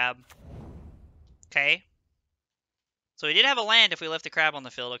 Play crab. Okay. So we did have a land if we left the crab on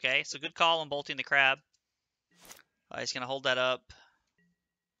the field, okay? So good call on bolting the crab. He's going to hold that up.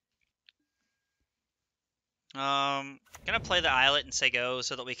 Gonna play the islet and say go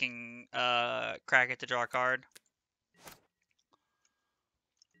so that we can crack it to draw a card.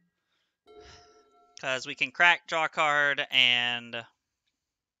 Because we can crack, draw a card, and Oh god.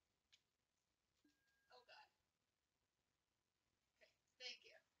 Okay, thank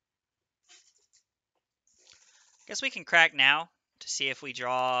you. I guess we can crack now to see if we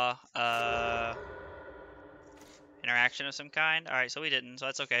draw interaction of some kind. Alright, so we didn't, so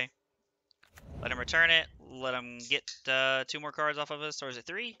that's okay. Let him return it. Let him get 2 more cards off of us. Or is it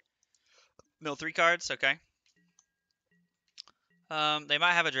 3? No, 3 cards. Okay. They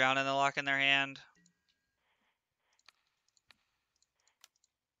might have a Drown in the Lock in their hand.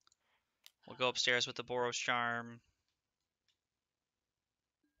 We'll go upstairs with the Boros Charm.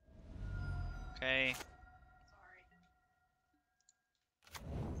 Okay. Sorry.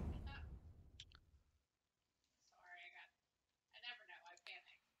 Sorry, I never know, I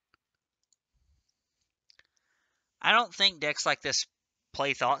panic. I don't think decks like this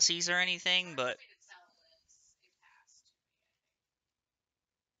play Thoughtseize or anything, but We could sell it as a pass to me,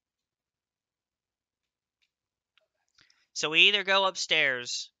 so we either go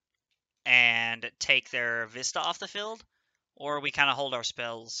upstairs and take their Vista off the field, or we kind of hold our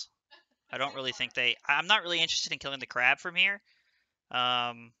spells. I don't really think they... I'm not really interested in killing the crab from here.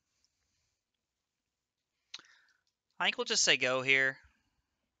 I think we'll just say go here.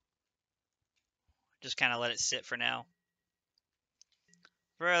 Just kind of let it sit for now.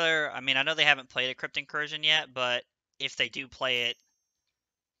 Rather, I mean, I know they haven't played a Crypt Incursion yet, but if they do play it,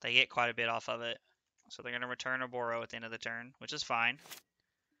 they get quite a bit off of it. So they're going to return a Boro at the end of the turn, which is fine.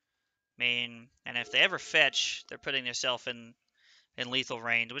 I mean, and if they ever fetch, they're putting themselves in lethal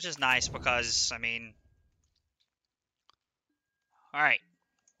range, which is nice because, I mean... Alright,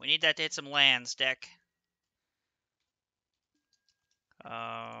 we need that to hit some lands, deck.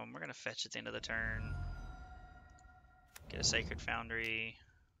 We're going to fetch at the end of the turn. Get a Sacred Foundry.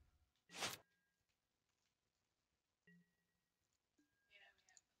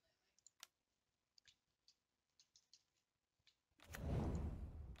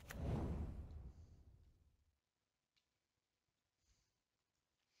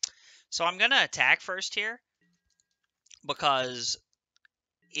 So I'm going to attack first here, because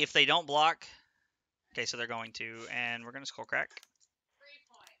if they don't block... Okay, so they're going to, and we're going to Skull Crack.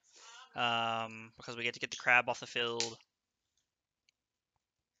 3 points. Because we get to get the crab off the field.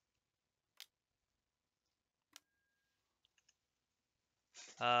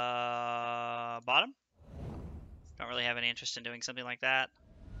 Bottom? Don't really have any interest in doing something like that.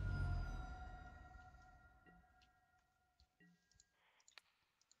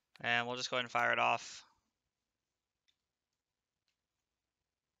 And we'll just go ahead and fire it off.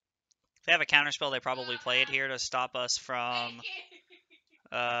 If they have a counterspell, they probably play it here to stop us from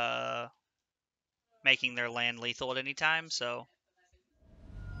making their land lethal at any time, so...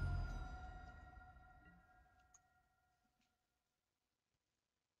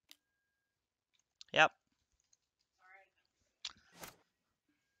 Yep.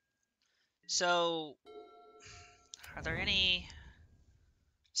 So, are there any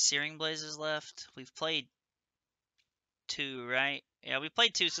Searing Blazes left? We've played 2, right? Yeah, we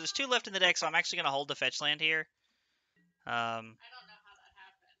played 2, so there's 2 left in the deck, so I'm actually going to hold the fetch land here. I don't know how that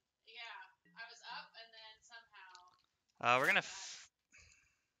happened. Yeah, I was up and then somehow... We're going to...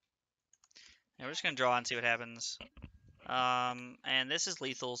 Yeah, we're just going to draw and see what happens. And this is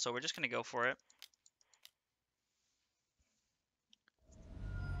lethal, so we're just gonna go for it.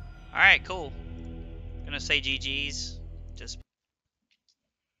 Alright, cool. Gonna say GG's. Just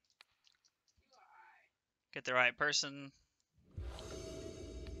get the right person.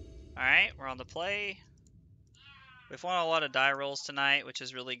 Alright, we're on the play. We've won a lot of die rolls tonight, which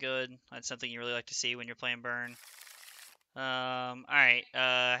is really good. That's something you really like to see when you're playing Burn. Alright,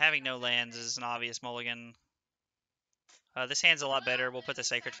 having no lands is an obvious mulligan. This hand's a lot better. We'll put the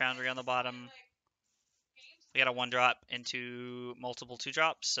Sacred Foundry on the bottom. We got a 1-drop into multiple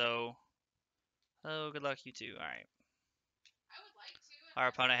 2-drops, so... Oh, good luck, you two. Alright. Our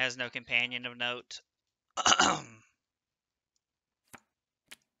opponent has no companion of note.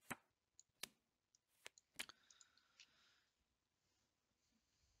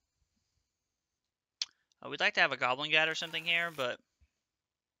 We'd like to have a Goblin Guide or something here, but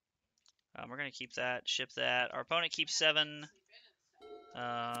we're going to keep that, ship that. Our opponent keeps 7.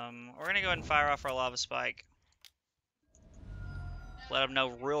 We're going to go ahead and fire off our Lava Spike. Let them know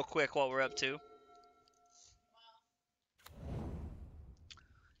real quick what we're up to.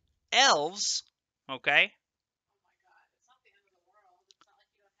 Elves? Okay.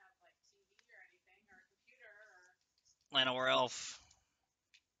 Llanowar Elf.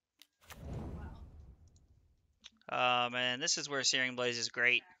 And this is where Searing Blaze is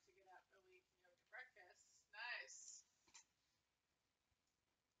great.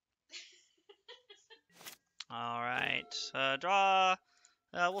 Alright. Draw.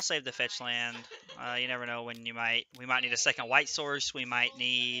 We'll save the fetch land. You never know when we might need a second white source. We might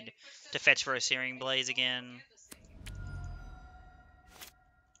need to fetch for a Searing Blaze again.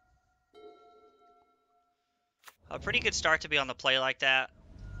 A pretty good start to be on the play like that.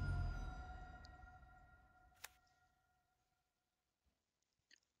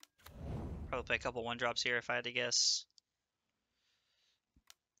 Probably play a couple 1-drops here if I had to guess.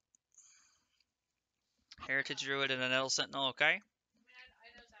 Heritage Druid and an Nettle Sentinel, okay.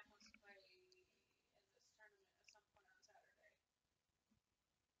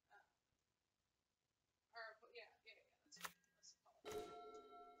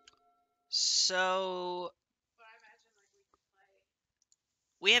 So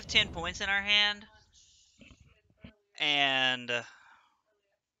we have 10 points in our hand, and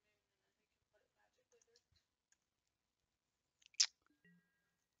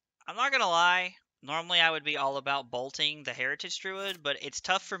I'm not gonna lie. Normally I would be all about bolting the Heritage Druid, but it's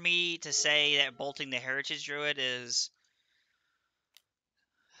tough for me to say that bolting the Heritage Druid is...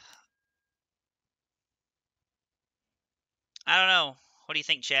 I don't know. What do you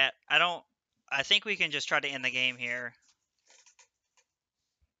think, chat? I think we can just try to end the game here.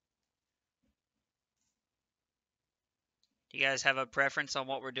 Do you guys have a preference on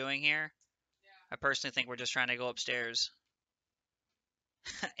what we're doing here? I personally think we're just trying to go upstairs.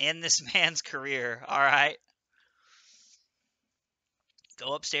 End this man's career. Alright.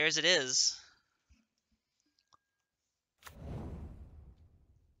 Go upstairs it is.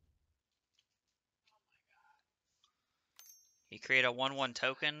 He create a 1/1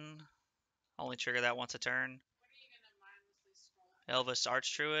 token. Only trigger that once a turn. Elvis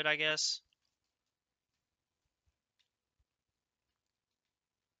Archdruid, I guess.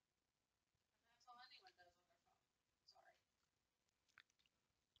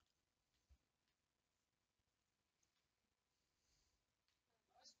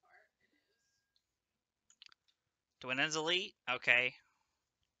 Dwynen's Elite? Okay.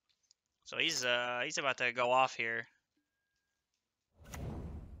 So he's about to go off here.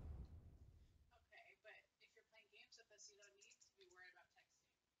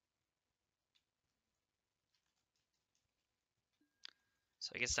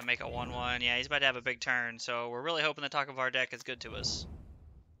 So he gets to make a 1/1. Yeah, he's about to have a big turn. So we're really hoping the top of our deck is good to us.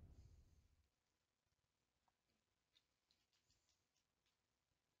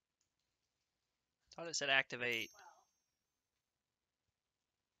 Thought it said activate.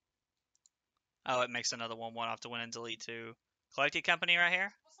 Oh, it makes another 1/1 off the Dwynen's Elite too. Collected Company right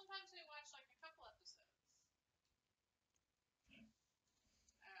here.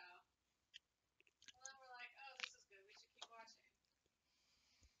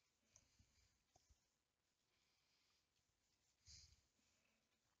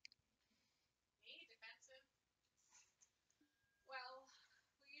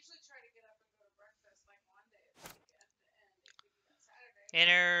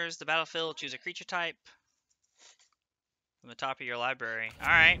 Enters the battlefield, choose a creature type from the top of your library.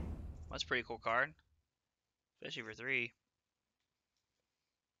 Alright. That's a pretty cool card. Especially for 3.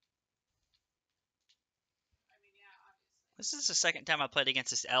 This is the second time I played against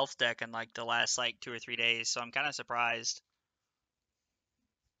this elf deck in like the last like 2 or 3 days, so I'm kind of surprised.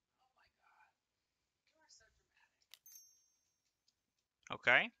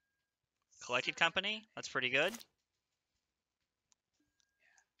 Okay. Collected company. That's pretty good. That's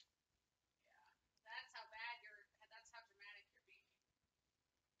how bad you're. That's how dramatic you're being.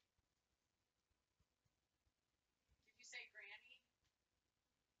 Did you say Granny?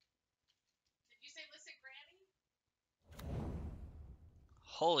 Did you say listen, Granny?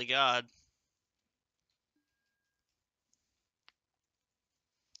 Holy God.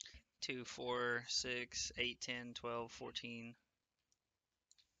 2, 4, 6, 8, 10, 12, 14.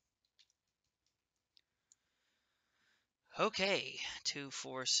 Okay. 2,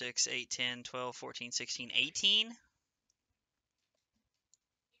 4, 6, 8, 10, 12, 14, 16, 18. You hit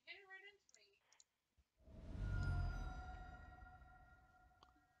it right into me.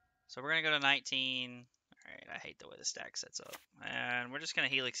 So we're going to go to 19. Alright, I hate the way the stack sets up. And we're just going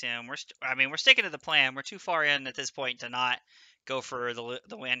to Helix him. We're sticking to the plan. We're too far in at this point to not go for the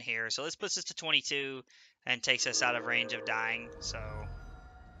win here. So this puts us to 22 and takes us out of range of dying. So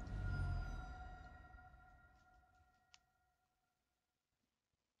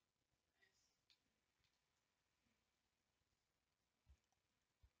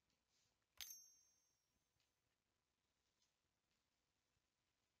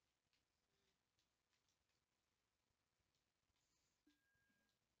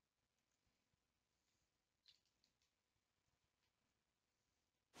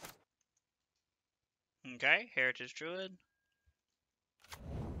okay, Heritage Druid.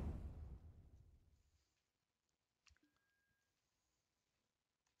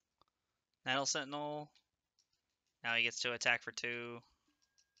 Nettle Sentinel. Now he gets to attack for 2.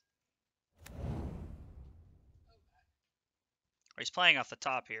 He's playing off the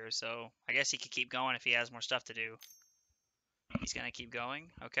top here, so I guess he could keep going if he has more stuff to do. He's going to keep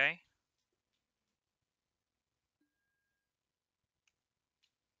going. Okay.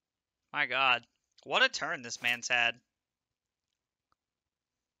 My God. What a turn this man's had.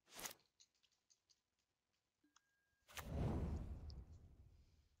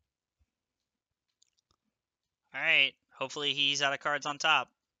 Alright. Hopefully he's out of cards on top.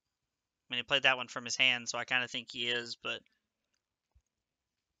 I mean, he played that one from his hand, so I kind of think he is, but...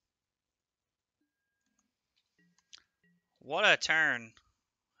 What a turn.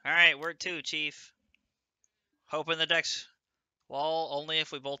 Alright, word 2, Chief. Hoping the deck's... Well, only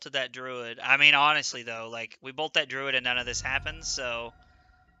if we bolted that Druid. I mean, honestly, though, like, we bolt that Druid and none of this happens, so...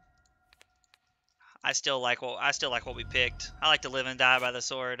 I still like what we picked. I like to live and die by the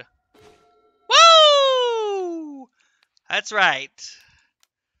sword. Woo! That's right.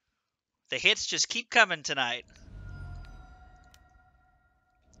 The hits just keep coming tonight.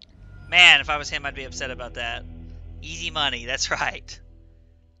 Man, if I was him, I'd be upset about that. Easy money, that's right.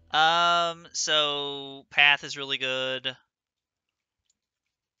 So Path is really good.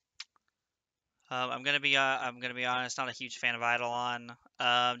 I'm gonna be honest, not a huge fan of Eidolon.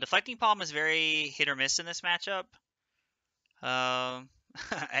 Deflecting Palm is very hit or miss in this matchup.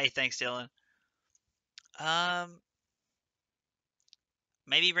 Hey, thanks, Dylan. Um,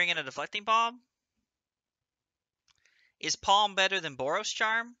 maybe bring in a Deflecting Palm. Is Palm better than Boros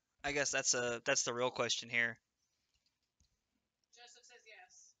Charm? I guess that's the real question here. Joseph says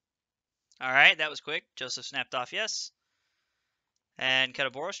yes. All right, that was quick. Joseph snapped off yes. And cut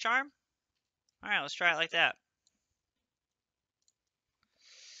a Boros Charm. All right, let's try it like that.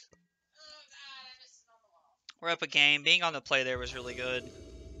 Oh God, I missed it on the wall. We're up a game. Being on the play there was really good.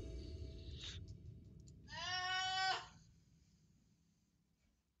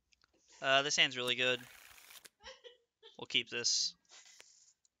 This hand's really good. We'll keep this.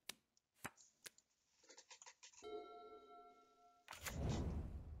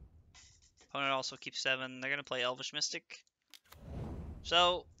 Opponent also keeps 7. They're going to play Elvish Mystic.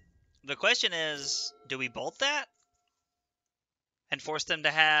 So, the question is, do we bolt that? And force them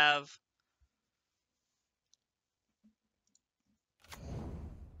to have...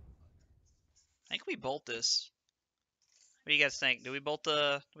 I think we bolt this. What do you guys think? Do we bolt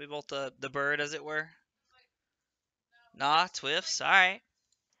the bird, as it were? Nah, Twiffs. All right.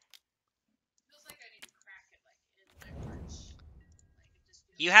 Feels like I need to crack it like in my march.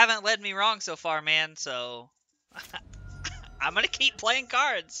 You haven't led me wrong so far, man. So I'm gonna keep playing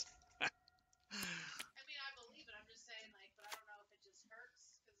cards. I mean, I believe it. I'm just saying, like, but I don't know if it just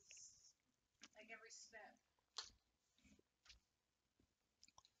hurts because, like, every step.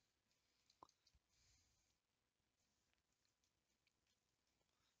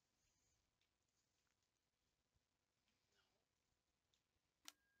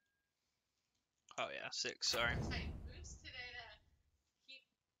 Oh yeah, 6. Sorry. Tight boots today.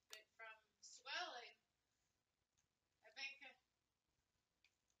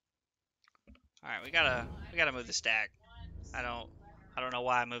 Alright, we gotta move the stack. I don't know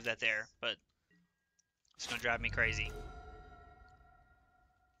why I moved that there, but it's gonna drive me crazy.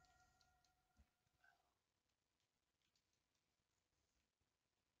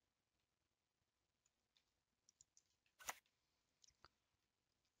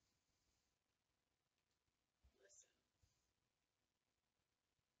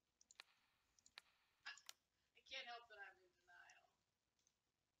 Can't help that I'm in denial.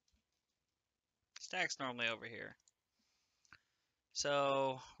 Stack's normally over here.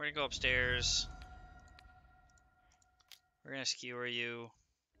 So we're gonna go upstairs. We're gonna skewer you.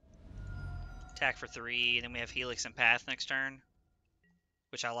 Attack for 3, and then we have Helix and Path next turn,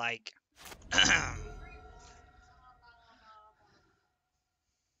 which I like.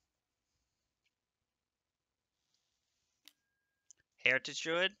 Heritage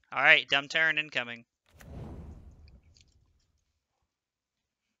Druid. Alright, dumb turn incoming.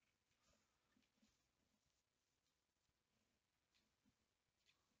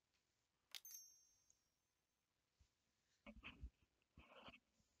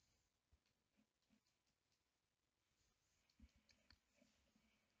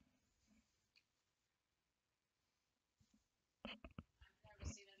 I've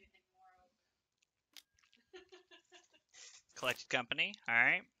never seen anything more open. Collected Company.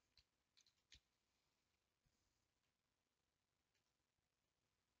 Alright.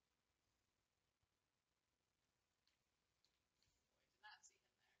 Did not see him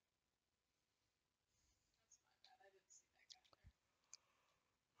there. That's my bad. I didn't see that guy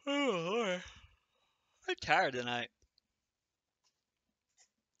there. Oh, Lord. I'm tired tonight.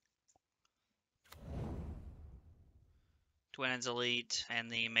 Twins Elite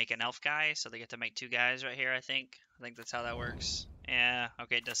and the make an elf guy, so they get to make 2 guys right here, I think. I think that's how that works. Yeah,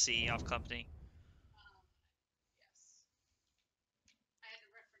 okay, it does see off company. Yes. I had to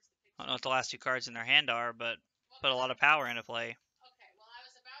reference the picture. I don't know what the last 2 cards in their hand are, but Well, put a lot of power into play. Okay, well, I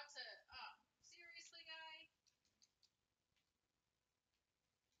was about to. Oh, seriously, guy?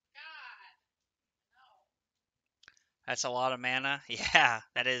 God. No. That's a lot of mana. Yeah,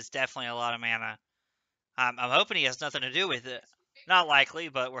 that is definitely a lot of mana. I'm hoping he has nothing to do with it. Not likely,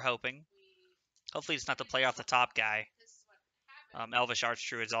 but we're hoping. Hopefully it's not the play off the top guy. Elvish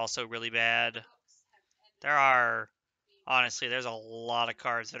Archdruid is also really bad. There are, honestly, there's a lot of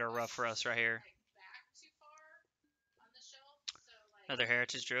cards that are rough for us right here. Another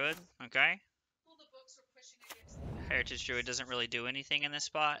Heritage Druid, okay. Heritage Druid doesn't really do anything in this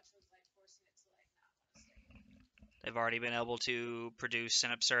spot. They've already been able to produce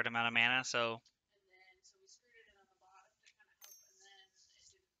an absurd amount of mana, so.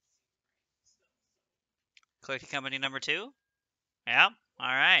 Collecting Company number 2? Yep,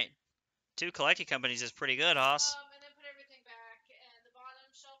 alright. 2 Collecting Companies is pretty good, Hoss. And then put everything back, and the bottom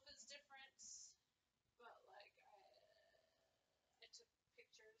shelf is different, but like I took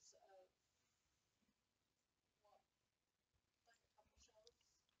pictures of like a couple shelves,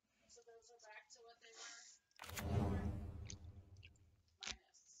 so those are back to what they were before, minus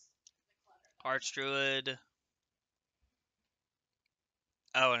the clutter. Archdruid.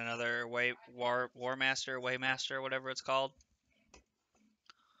 Oh, and another War Master, Waymaster, whatever it's called.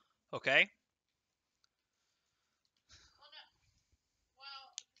 Okay. Well, no.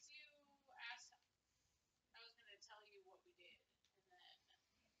 Well, because you asked, I was going to tell you what we did, and then.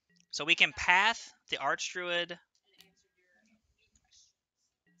 So we can path the Archdruid. And answered your new questions.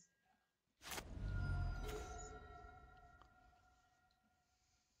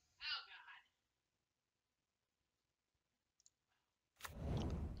 Oh God.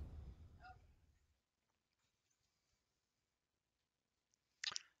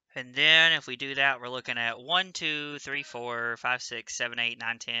 And then if we do that, we're looking at 1, 2, 3, 4, 5, 6, 7, 8,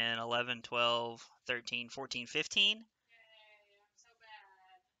 9, 10, 11, 12, 13, 14, 15. Yay, I'm so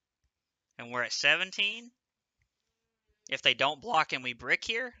bad. And we're at 17. If they don't block and we brick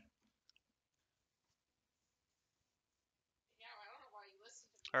here. Yeah, well, I don't know why you listened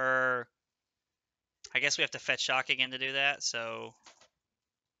to me. Or I guess we have to fetch shock again to do that, so.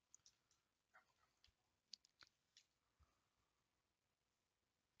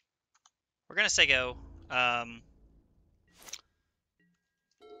 We're going to say go.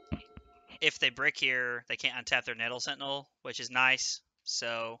 If they brick here, they can't untap their Nettle Sentinel, which is nice.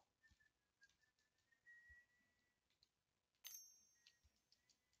 So.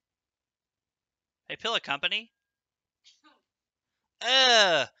 Hey, Pill a Company?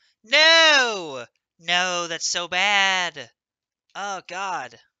 Ugh! No! No, that's so bad. Oh,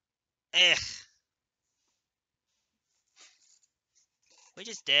 God. Ugh. We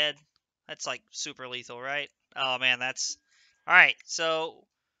just dead. That's like super lethal, right? Oh, man, that's. Alright, so.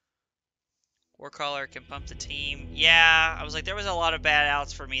 Warcaller can pump the team. Yeah, I was like, there was a lot of bad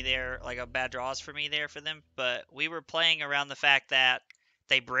outs for me there, like a bad draws for me there for them. But we were playing around the fact that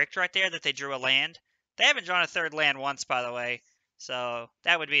they bricked right there, that they drew a land. They haven't drawn a third land once, by the way. So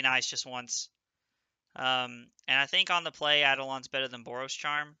that would be nice just once. And I think on the play, Eidolon's better than Boros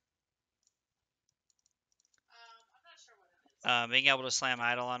Charm. I'm not sure what it is. Being able to slam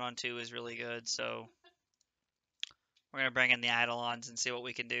Eidolon on 2 is really good. So we're going to bring in the Eidolons and see what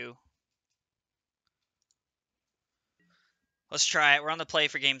we can do. Let's try it. We're on the play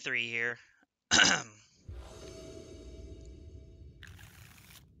for game 3 here. Oh god,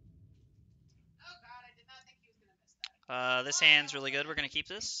 I did not think he was gonna miss that. This hand's really good. We're going to keep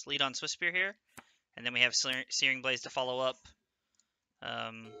this. Lead on Swiss Spear here. And then we have Searing Blaze to follow up. I was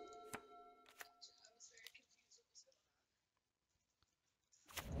very confused what was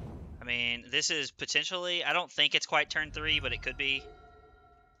going on. I mean, this is potentially... I don't think it's quite turn 3, but it could be.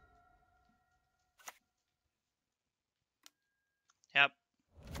 Yep.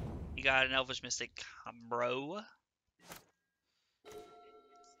 You got an Elvish Mystic, bro.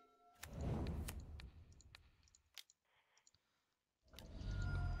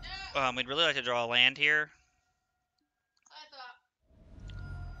 We'd really like to draw a land here. I thought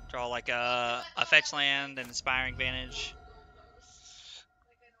Draw like a fetch land and Inspiring Vantage.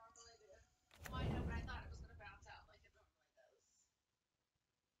 like I normally do. I know, but I thought it was gonna bounce out like it normally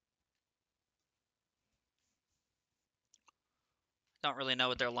does. Don't really know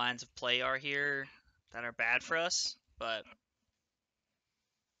what their lines of play are here that are bad for us, but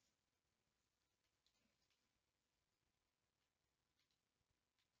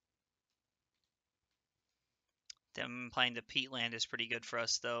them playing the Peatland is pretty good for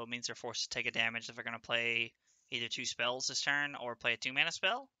us, though. It means they're forced to take a damage if they're going to play either 2 spells this turn or play a 2-mana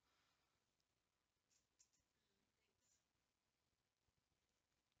spell.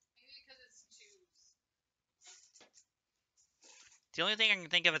 Maybe because it's twos. The only thing I can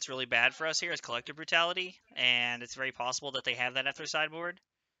think of that's really bad for us here is Collective Brutality, and it's very possible that they have that at their sideboard.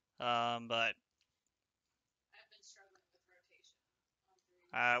 But I've been struggling with rotation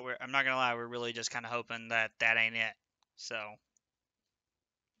on three. I'm not going to lie, we're really just kind of hoping that that ain't it. So... I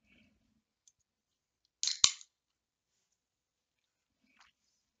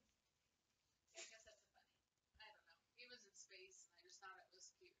guess that's a funny. I don't know. He was in space, and I just thought it was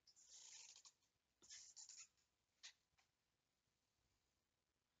cute.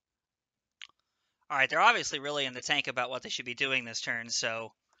 Alright, they're obviously really in the tank about what they should be doing this turn,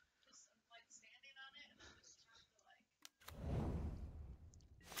 so... Just like standing on it, and I'm just trying to like.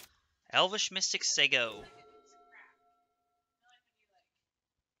 Elvish Mystic Sego. Like it needs to crack. You know, like when you like.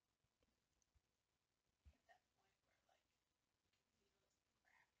 At that point where like. You feel it crack.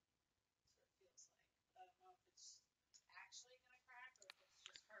 That's what it feels like. I don't know if it's actually gonna crack or if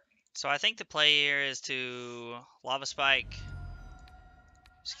it's just hurting. So I think the play here is to Lava Spike,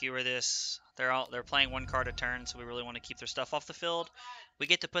 skewer this. They're playing 1 card a turn, so we really want to keep their stuff off the field. Oh god. We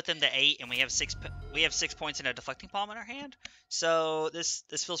get to put them to 8, and we have 6 points in a Deflecting Palm in our hand. So this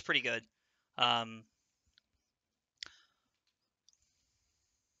feels pretty good. Go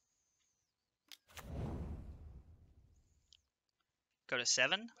to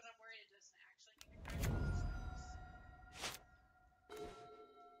 7. But I'm worried it doesn't actually need to crack. It just hurts.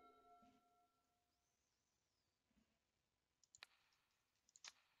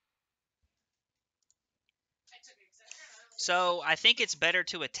 I took exactly. So I think it's better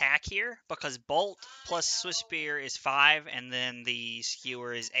to attack here because Bolt plus Swiss Spear is 5, and then the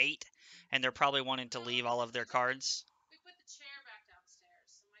Skewer is 8, and they're probably wanting to leave all of their cards. We put the chair back downstairs,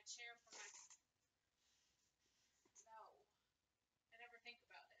 so my chair from my. No. I never think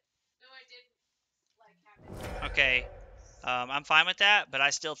about it. No, I didn't like have it. Okay, I'm fine with that, but I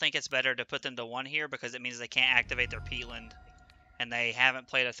still think it's better to put them to 1 here because it means they can't activate their Peatland, and they haven't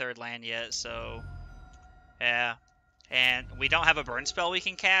played a 3rd land yet, so yeah. And we don't have a burn spell we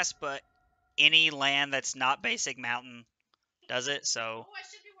can cast, but any land that's not basic mountain does it, so... Oh, I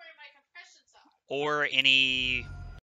should be wearing my compression socks. Or any